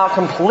came out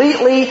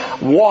completely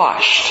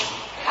washed.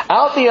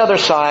 Out the other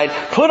side,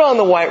 put on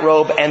the white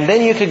robe, and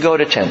then you could go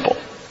to temple.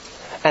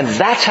 And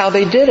that's how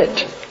they did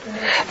it.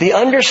 The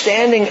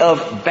understanding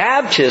of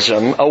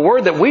baptism, a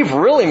word that we've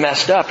really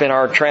messed up in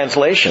our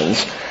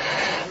translations,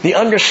 the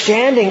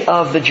understanding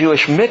of the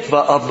Jewish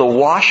mikvah, of the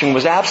washing,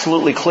 was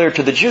absolutely clear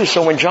to the Jews.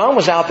 So when John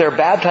was out there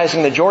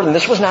baptizing the Jordan,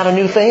 this was not a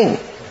new thing.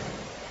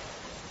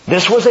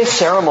 This was a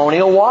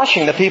ceremonial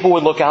washing. The people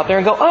would look out there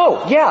and go,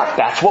 "Oh, yeah,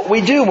 that's what we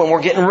do when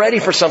we're getting ready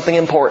for something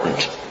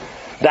important.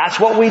 That's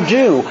what we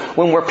do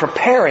when we're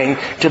preparing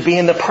to be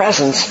in the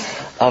presence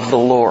of the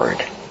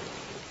Lord."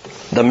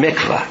 The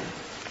mikvah.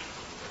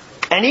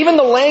 And even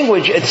the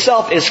language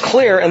itself is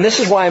clear, and this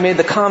is why I made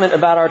the comment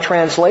about our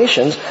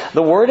translations.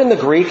 The word in the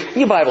Greek,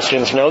 you Bible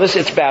students know this,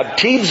 it's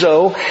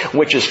baptizo,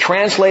 which is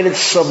translated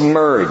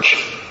submerge,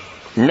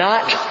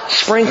 not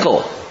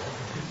sprinkle.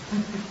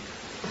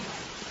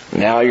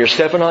 Now you're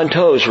stepping on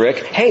toes,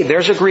 Rick. Hey,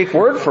 there's a Greek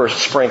word for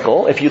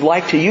sprinkle. If you'd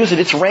like to use it,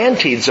 it's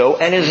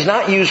rantizo, and it is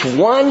not used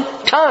one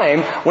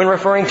time when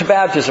referring to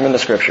baptism in the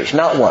Scriptures.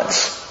 Not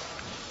once.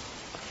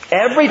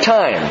 Every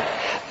time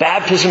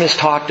baptism is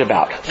talked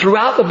about,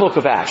 throughout the book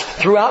of Acts,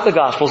 throughout the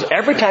Gospels,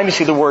 every time you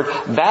see the word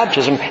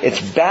baptism, it's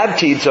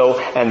baptizo,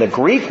 and the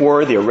Greek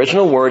word, the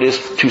original word, is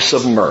to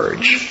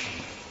submerge.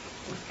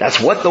 That's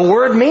what the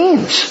word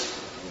means.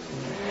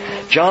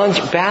 John's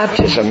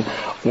baptism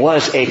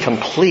was a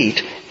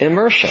complete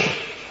immersion.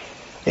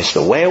 It's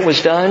the way it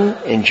was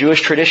done in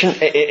Jewish tradition.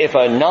 If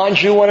a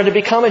non-Jew wanted to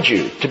become a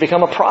Jew, to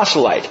become a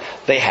proselyte,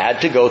 they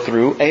had to go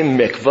through a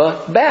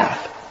mikveh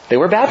bath. They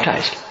were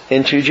baptized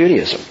into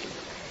Judaism.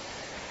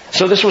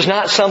 So this was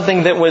not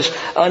something that was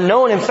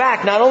unknown. In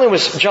fact, not only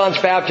was John's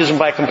baptism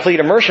by complete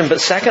immersion,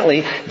 but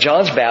secondly,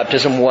 John's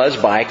baptism was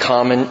by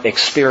common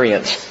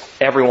experience.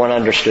 Everyone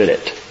understood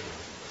it.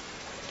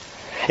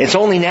 It's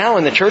only now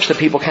in the church that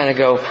people kind of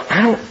go,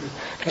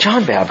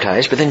 John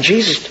baptized, but then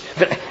Jesus,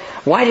 but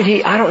why did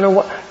he, I don't know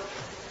what,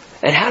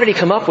 and how did he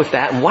come up with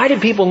that? And why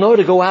did people know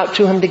to go out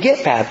to him to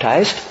get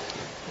baptized?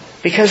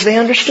 Because they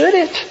understood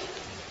it.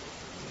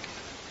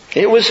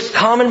 It was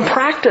common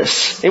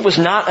practice. It was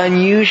not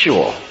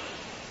unusual.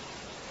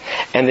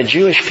 And the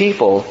Jewish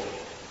people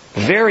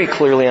very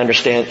clearly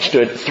understood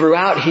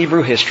throughout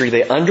Hebrew history,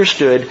 they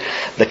understood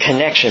the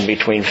connection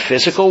between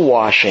physical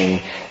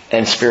washing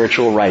and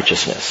spiritual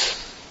righteousness.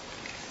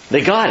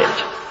 They got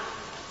it.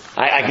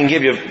 I can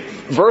give you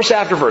verse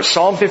after verse.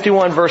 Psalm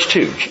 51 verse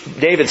 2.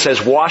 David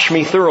says, wash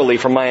me thoroughly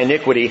from my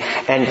iniquity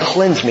and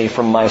cleanse me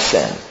from my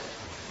sin.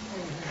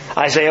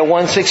 Isaiah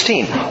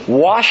 1:16.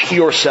 Wash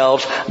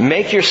yourselves,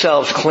 make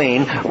yourselves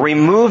clean,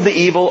 remove the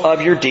evil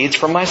of your deeds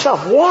from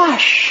myself.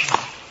 Wash,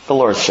 the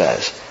Lord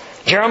says.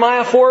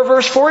 Jeremiah 4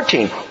 verse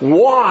 14.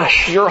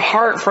 Wash your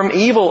heart from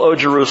evil, O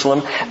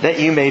Jerusalem, that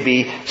you may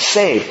be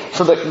saved.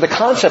 So the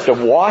concept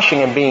of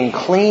washing and being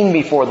clean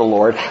before the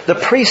Lord, the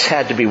priests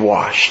had to be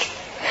washed.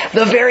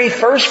 The very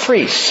first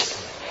priests,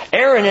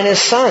 Aaron and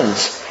his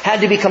sons,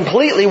 had to be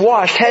completely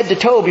washed head to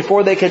toe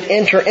before they could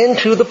enter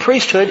into the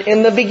priesthood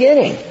in the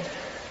beginning.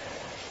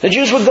 The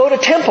Jews would go to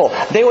temple.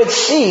 They would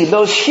see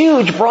those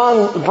huge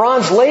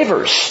bronze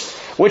lavers,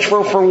 which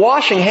were for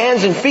washing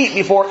hands and feet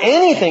before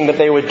anything that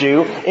they would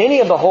do,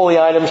 any of the holy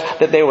items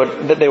that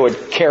they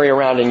would carry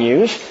around and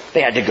use.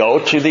 They had to go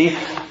to the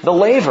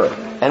laver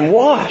and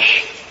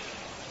wash.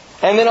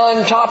 And then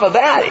on top of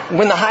that,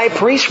 when the high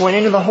priest went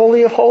into the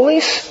Holy of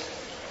Holies,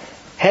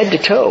 head to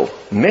toe,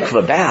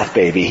 mikveh bath,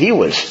 baby, he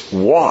was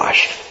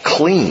washed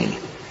clean.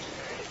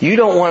 You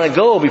don't want to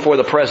go before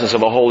the presence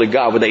of a holy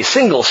God with a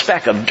single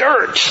speck of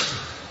dirt.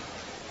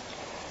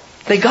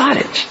 They got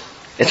it.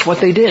 It's what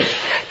they did.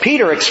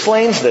 Peter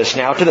explains this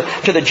now to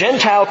the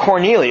Gentile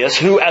Cornelius,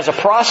 who as a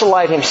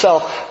proselyte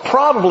himself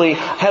probably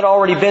had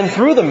already been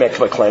through the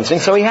mikveh cleansing,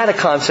 so he had a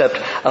concept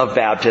of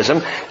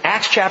baptism.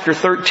 Acts chapter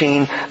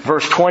 13,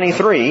 verse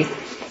 23,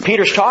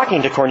 Peter's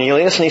talking to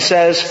Cornelius and he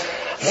says,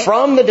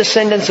 from the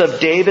descendants of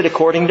David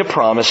according to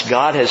promise,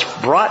 God has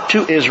brought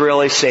to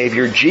Israel a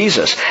Savior,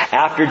 Jesus,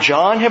 after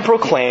John had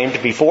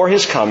proclaimed before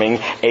his coming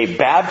a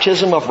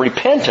baptism of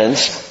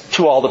repentance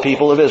to all the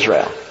people of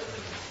Israel.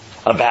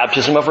 A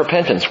baptism of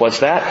repentance.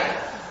 What's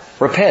that?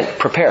 Repent,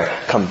 prepare,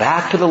 come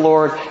back to the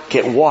Lord,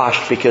 get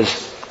washed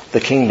because the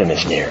kingdom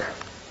is near.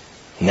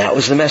 And that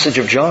was the message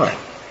of John.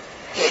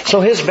 So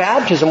his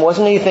baptism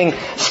wasn't anything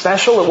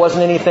special, it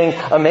wasn't anything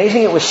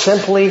amazing, it was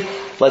simply,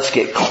 let's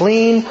get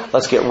clean,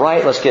 let's get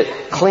right, let's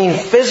get clean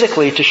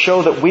physically to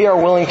show that we are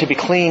willing to be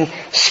clean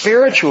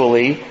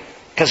spiritually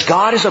because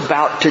God is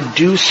about to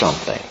do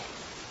something.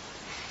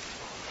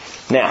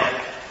 Now,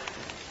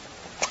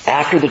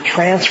 after the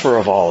transfer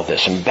of all of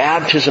this and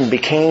baptism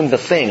became the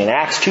thing, in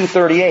Acts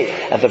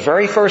 2:38, at the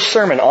very first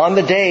sermon on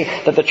the day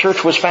that the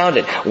church was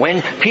founded,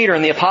 when Peter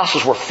and the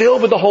apostles were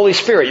filled with the Holy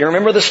Spirit, you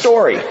remember the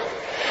story.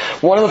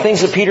 One of the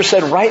things that Peter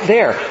said right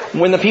there,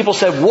 when the people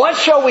said, what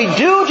shall we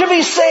do to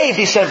be saved?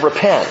 He said,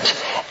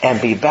 repent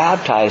and be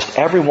baptized,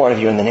 every one of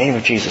you, in the name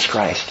of Jesus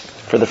Christ,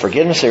 for the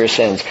forgiveness of your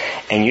sins,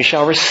 and you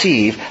shall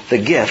receive the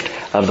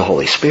gift of the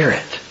Holy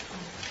Spirit.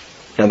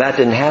 Now that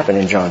didn't happen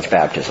in John's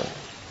baptism.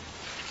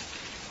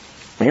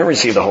 You didn't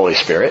receive the Holy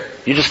Spirit.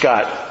 You just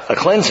got a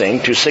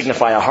cleansing to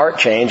signify a heart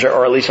change,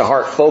 or at least a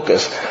heart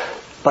focus,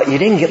 but you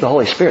didn't get the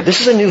Holy Spirit.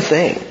 This is a new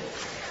thing.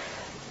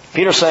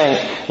 Peter's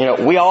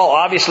saying, we all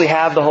obviously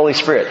have the Holy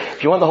Spirit.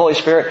 If you want the Holy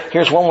Spirit,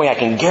 here's one way I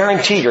can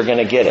guarantee you're going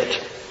to get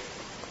it.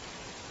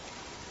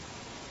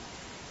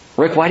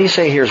 Rick, why do you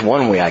say here's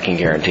one way I can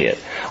guarantee it?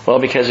 Well,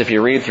 because if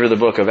you read through the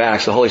book of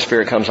Acts, the Holy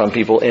Spirit comes on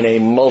people in a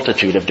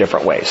multitude of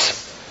different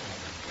ways.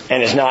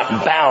 And is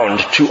not bound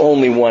to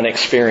only one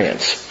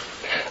experience.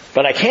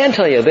 But I can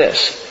tell you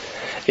this.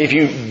 If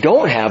you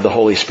don't have the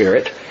Holy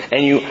Spirit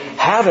and you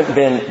haven't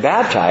been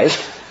baptized,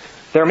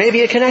 there may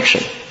be a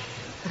connection.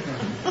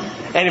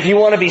 And if you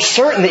want to be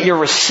certain that you're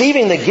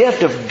receiving the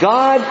gift of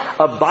God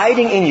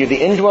abiding in you,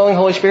 the indwelling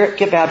Holy Spirit,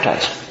 get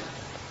baptized.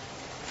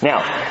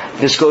 Now,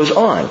 this goes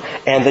on,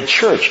 and the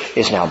church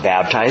is now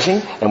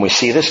baptizing, and we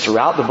see this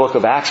throughout the book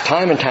of Acts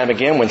time and time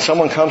again. When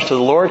someone comes to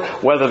the Lord,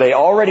 whether they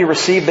already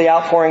received the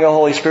outpouring of the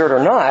Holy Spirit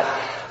or not,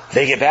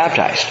 they get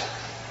baptized.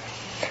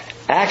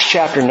 Acts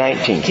chapter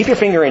 19. Keep your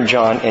finger in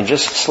John and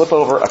just slip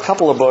over a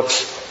couple of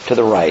books to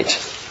the right.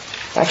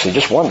 Actually,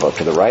 just one book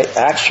to the right.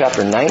 Acts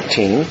chapter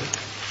 19,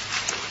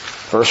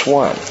 verse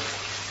 1.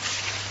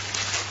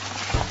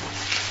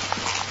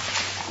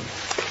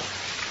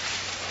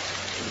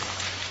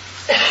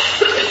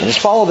 And just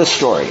follow this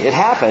story. It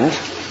happened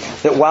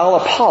that while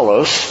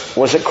Apollos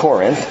was at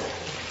Corinth,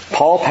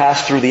 Paul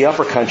passed through the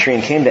upper country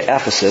and came to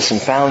Ephesus and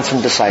found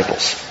some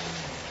disciples.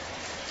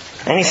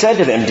 And he said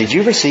to them, "Did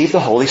you receive the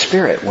Holy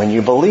Spirit when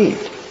you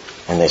believed?"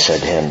 And they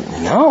said to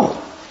him, "No,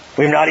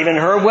 we've not even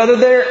heard whether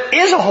there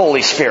is a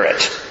Holy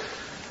Spirit."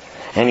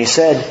 And he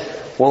said,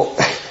 "Well,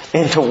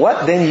 into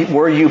what then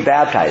were you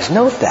baptized?"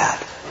 Note that.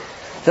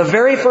 The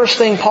very first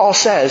thing Paul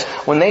says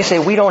when they say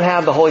we don't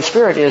have the Holy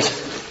Spirit is,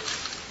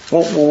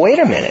 well, wait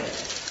a minute.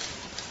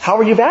 How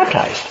were you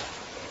baptized?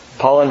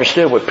 Paul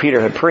understood what Peter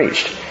had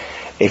preached.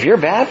 If you're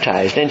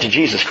baptized into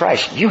Jesus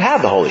Christ, you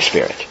have the Holy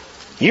Spirit.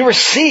 You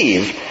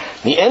receive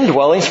the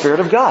indwelling Spirit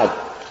of God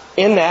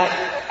in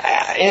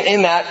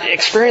that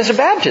experience of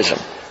baptism.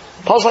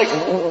 Paul's like,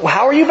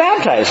 how are you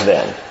baptized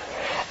then?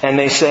 And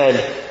they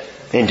said,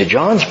 into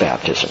John's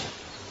baptism.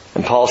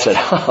 And Paul said,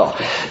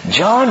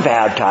 John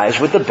baptized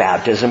with the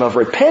baptism of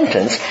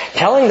repentance,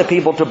 telling the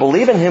people to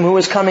believe in Him who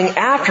is coming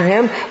after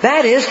him,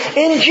 that is,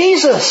 in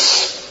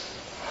Jesus.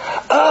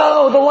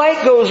 Oh, the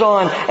light goes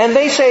on. And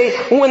they say,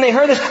 when they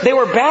heard this, they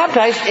were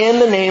baptized in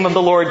the name of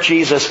the Lord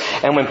Jesus.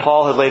 And when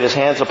Paul had laid his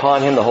hands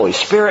upon him, the Holy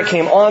Spirit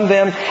came on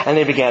them, and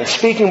they began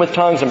speaking with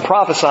tongues and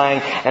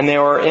prophesying, and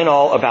there were in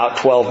all about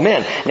 12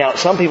 men. Now,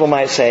 some people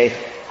might say,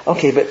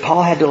 okay, but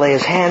Paul had to lay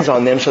his hands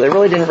on them, so they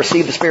really didn't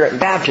receive the Spirit in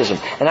baptism.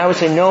 And I would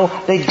say, no,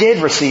 they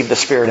did receive the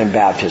Spirit in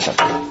baptism.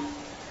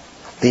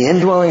 The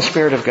indwelling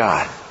Spirit of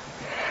God.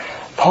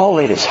 Paul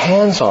laid his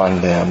hands on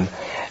them,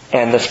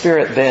 and the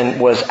Spirit then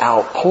was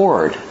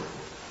outpoured.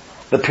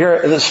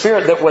 The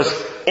Spirit that was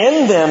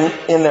in them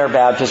in their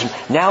baptism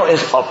now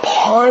is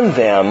upon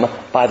them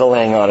by the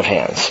laying on of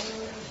hands.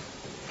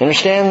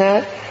 Understand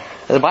that?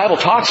 The Bible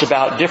talks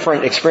about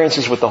different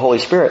experiences with the Holy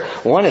Spirit.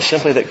 One is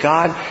simply that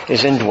God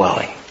is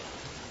indwelling.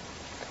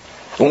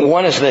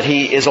 One is that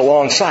He is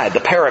alongside. The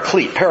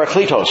Paraclete.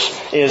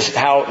 Parakletos is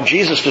how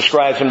Jesus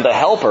describes Him, the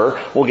Helper.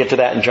 We'll get to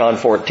that in John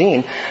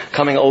 14.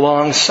 Coming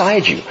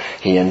alongside you.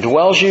 He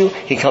indwells you.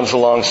 He comes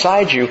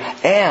alongside you.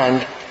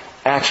 And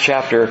Acts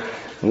chapter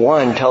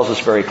 1 tells us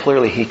very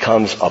clearly He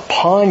comes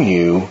upon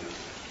you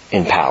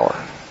in power.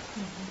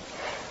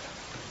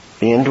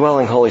 The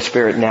indwelling Holy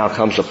Spirit now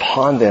comes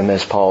upon them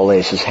as Paul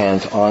lays his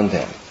hands on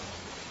them.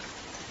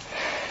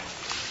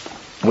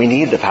 We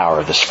need the power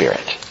of the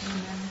Spirit.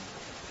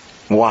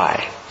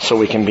 Why? So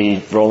we can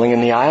be rolling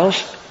in the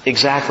aisles?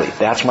 Exactly.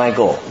 That's my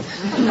goal.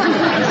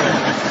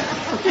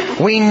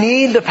 We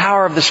need the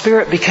power of the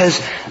Spirit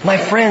because, my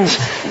friends,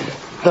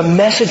 the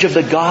message of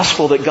the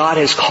gospel that God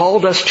has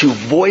called us to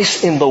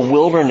voice in the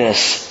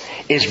wilderness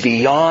is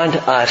beyond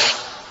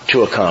us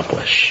to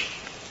accomplish.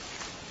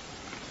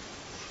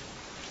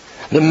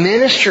 The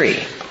ministry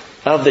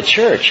of the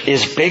church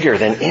is bigger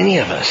than any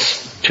of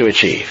us to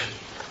achieve.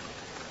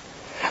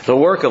 The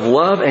work of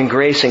love and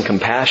grace and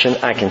compassion,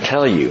 I can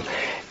tell you,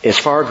 is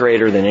far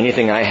greater than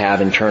anything I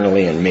have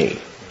internally in me.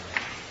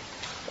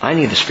 I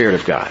need the Spirit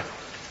of God.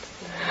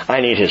 I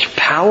need His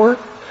power.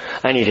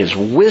 I need His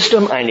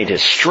wisdom. I need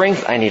His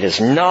strength. I need His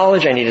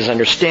knowledge. I need His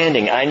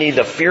understanding. I need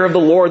the fear of the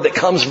Lord that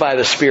comes by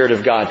the Spirit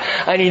of God.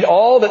 I need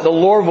all that the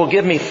Lord will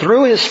give me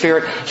through His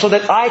Spirit so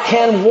that I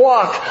can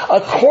walk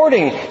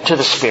according to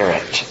the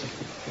Spirit.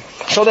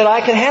 So that I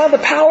can have the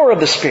power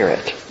of the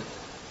Spirit.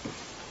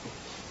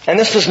 And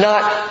this does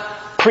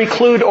not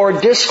preclude or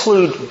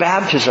disclude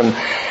baptism.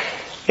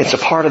 It's a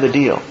part of the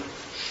deal.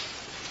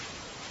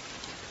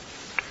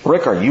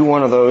 Rick, are you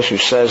one of those who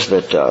says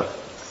that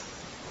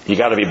you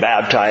got to be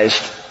baptized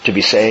to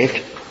be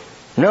saved?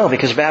 No,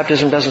 because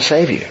baptism doesn't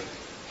save you.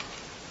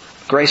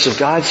 Grace of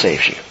God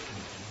saves you.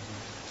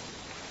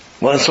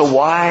 Well, and so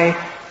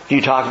why do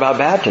you talk about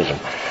baptism?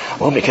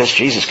 Well, because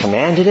Jesus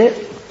commanded it.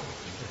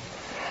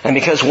 And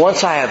because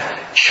once I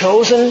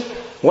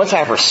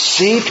have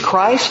received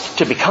Christ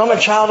to become a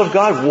child of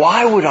God,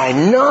 why would I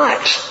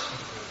not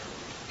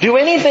do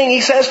anything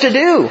He says to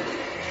do?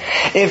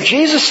 If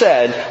Jesus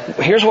said,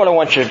 here's what I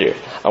want you to do.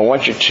 I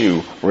want you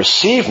to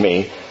receive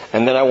me,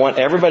 and then I want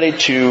everybody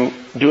to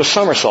do a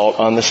somersault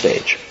on the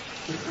stage.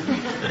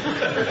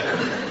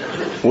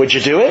 Would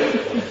you do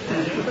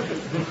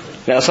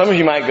it? Now, some of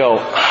you might go,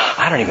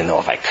 I don't even know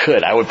if I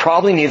could. I would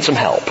probably need some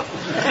help.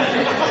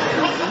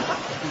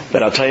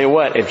 But I'll tell you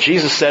what, if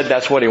Jesus said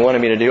that's what He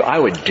wanted me to do, I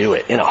would do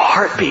it in a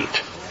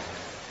heartbeat.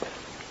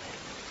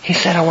 He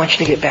said, I want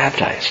you to get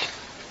baptized.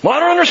 Well, I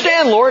don't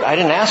understand, Lord. I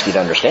didn't ask you to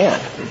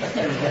understand.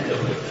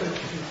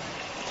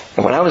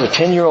 And when I was a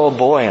 10-year-old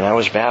boy and I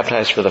was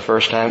baptized for the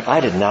first time, I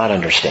did not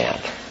understand.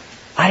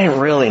 I didn't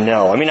really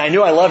know. I mean, I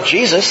knew I loved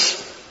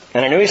Jesus,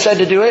 and I knew He said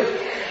to do it.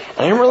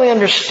 I didn't really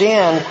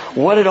understand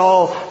what it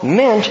all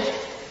meant,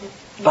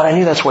 but I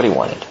knew that's what He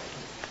wanted.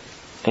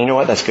 And you know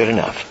what? That's good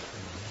enough.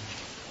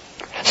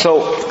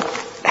 So,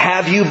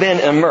 have you been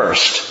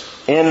immersed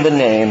in the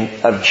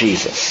name of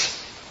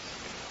Jesus?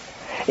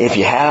 If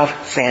you have,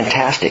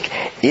 fantastic.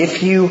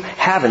 If you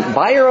haven't,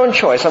 by your own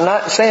choice, I'm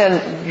not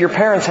saying your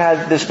parents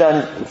had this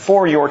done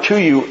for you or to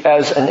you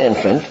as an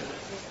infant.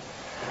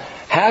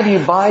 Have you,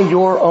 by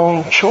your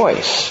own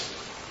choice,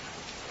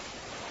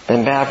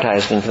 been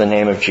baptized into the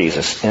name of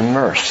Jesus,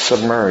 immersed,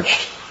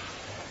 submerged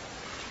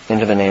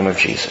into the name of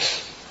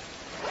Jesus?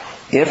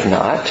 If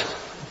not,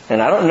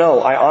 and I don't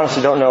know, I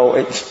honestly don't know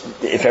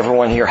if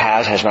everyone here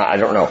has not, I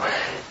don't know.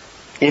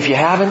 If you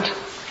haven't,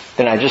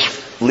 then I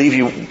just leave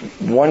you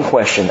one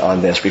question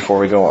on this before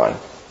we go on.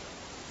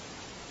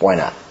 Why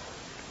not?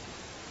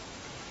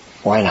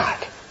 Why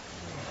not?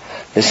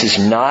 This is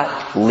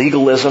not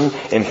legalism.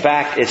 In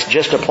fact, it's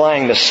just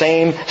applying the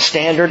same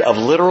standard of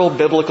literal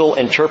biblical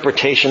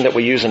interpretation that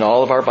we use in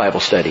all of our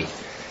Bible study.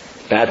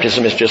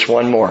 Baptism is just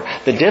one more.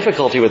 The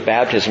difficulty with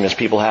baptism is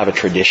people have a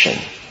tradition,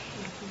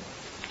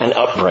 an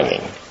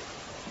upbringing,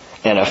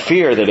 and a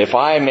fear that if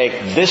I make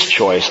this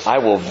choice, I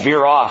will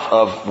veer off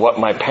of what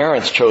my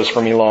parents chose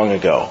for me long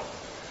ago.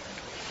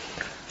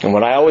 And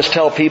what I always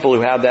tell people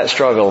who have that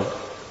struggle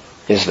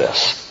is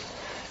this: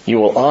 you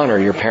will honor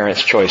your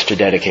parents' choice to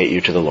dedicate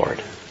you to the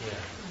Lord.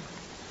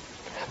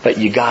 But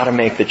you gotta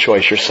make the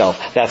choice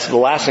yourself. That's the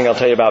last thing I'll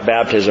tell you about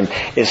baptism,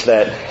 is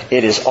that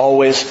it is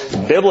always,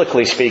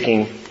 biblically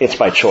speaking, it's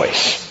by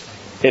choice.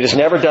 It is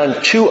never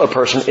done to a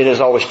person. It is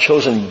always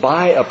chosen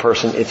by a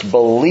person. It's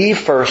believe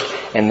first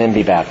and then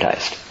be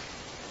baptized.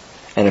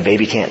 And a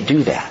baby can't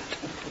do that.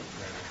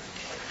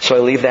 So I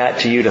leave that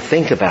to you to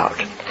think about.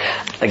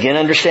 Again,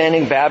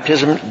 understanding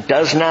baptism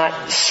does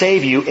not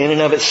save you in and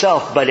of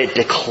itself, but it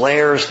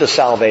declares the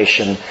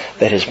salvation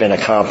that has been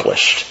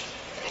accomplished.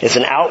 It's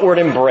an outward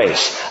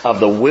embrace of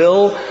the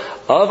will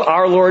of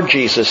our Lord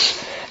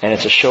Jesus, and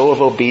it's a show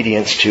of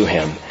obedience to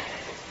Him.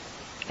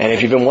 And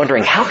if you've been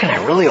wondering, how can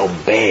I really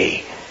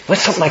obey?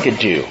 What's something I could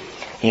do?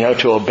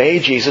 To obey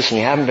Jesus and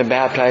you haven't been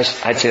baptized,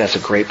 I'd say that's a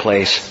great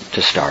place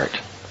to start.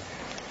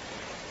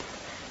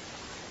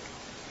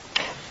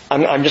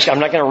 I'm not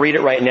going to read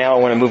it right now. I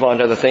want to move on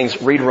to other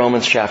things. Read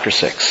Romans chapter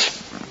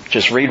 6.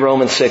 Just read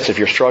Romans 6 if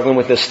you're struggling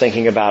with this,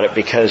 thinking about it,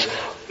 because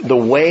the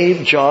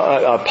way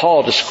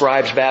Paul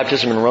describes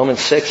baptism in Romans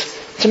 6,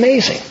 it's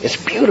amazing. It's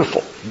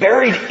beautiful.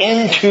 Buried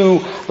into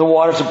the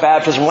waters of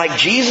baptism. Like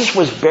Jesus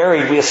was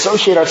buried, we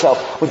associate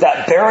ourselves with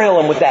that burial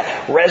and with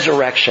that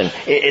resurrection.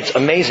 It's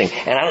amazing.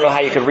 And I don't know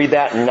how you could read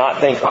that and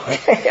not think,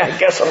 okay, I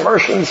guess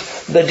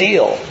immersion's the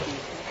deal.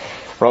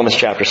 Romans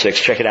chapter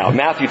 6, check it out.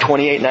 Matthew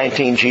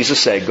 28:19, Jesus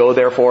said, "Go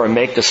therefore and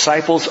make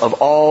disciples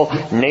of all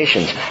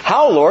nations."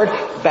 How, Lord?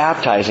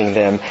 Baptizing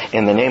them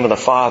in the name of the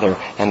Father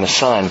and the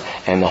Son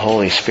and the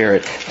Holy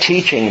Spirit,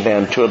 teaching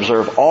them to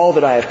observe all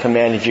that I have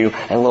commanded you,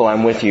 and lo,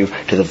 I'm with you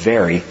to the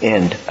very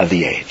end of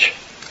the age.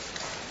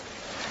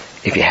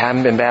 If you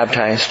haven't been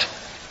baptized,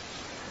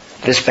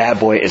 this bad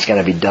boy is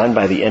going to be done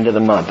by the end of the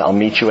month. I'll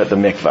meet you at the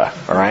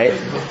mikveh, alright?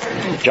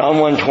 John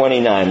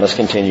 1:29, let's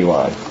continue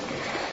on.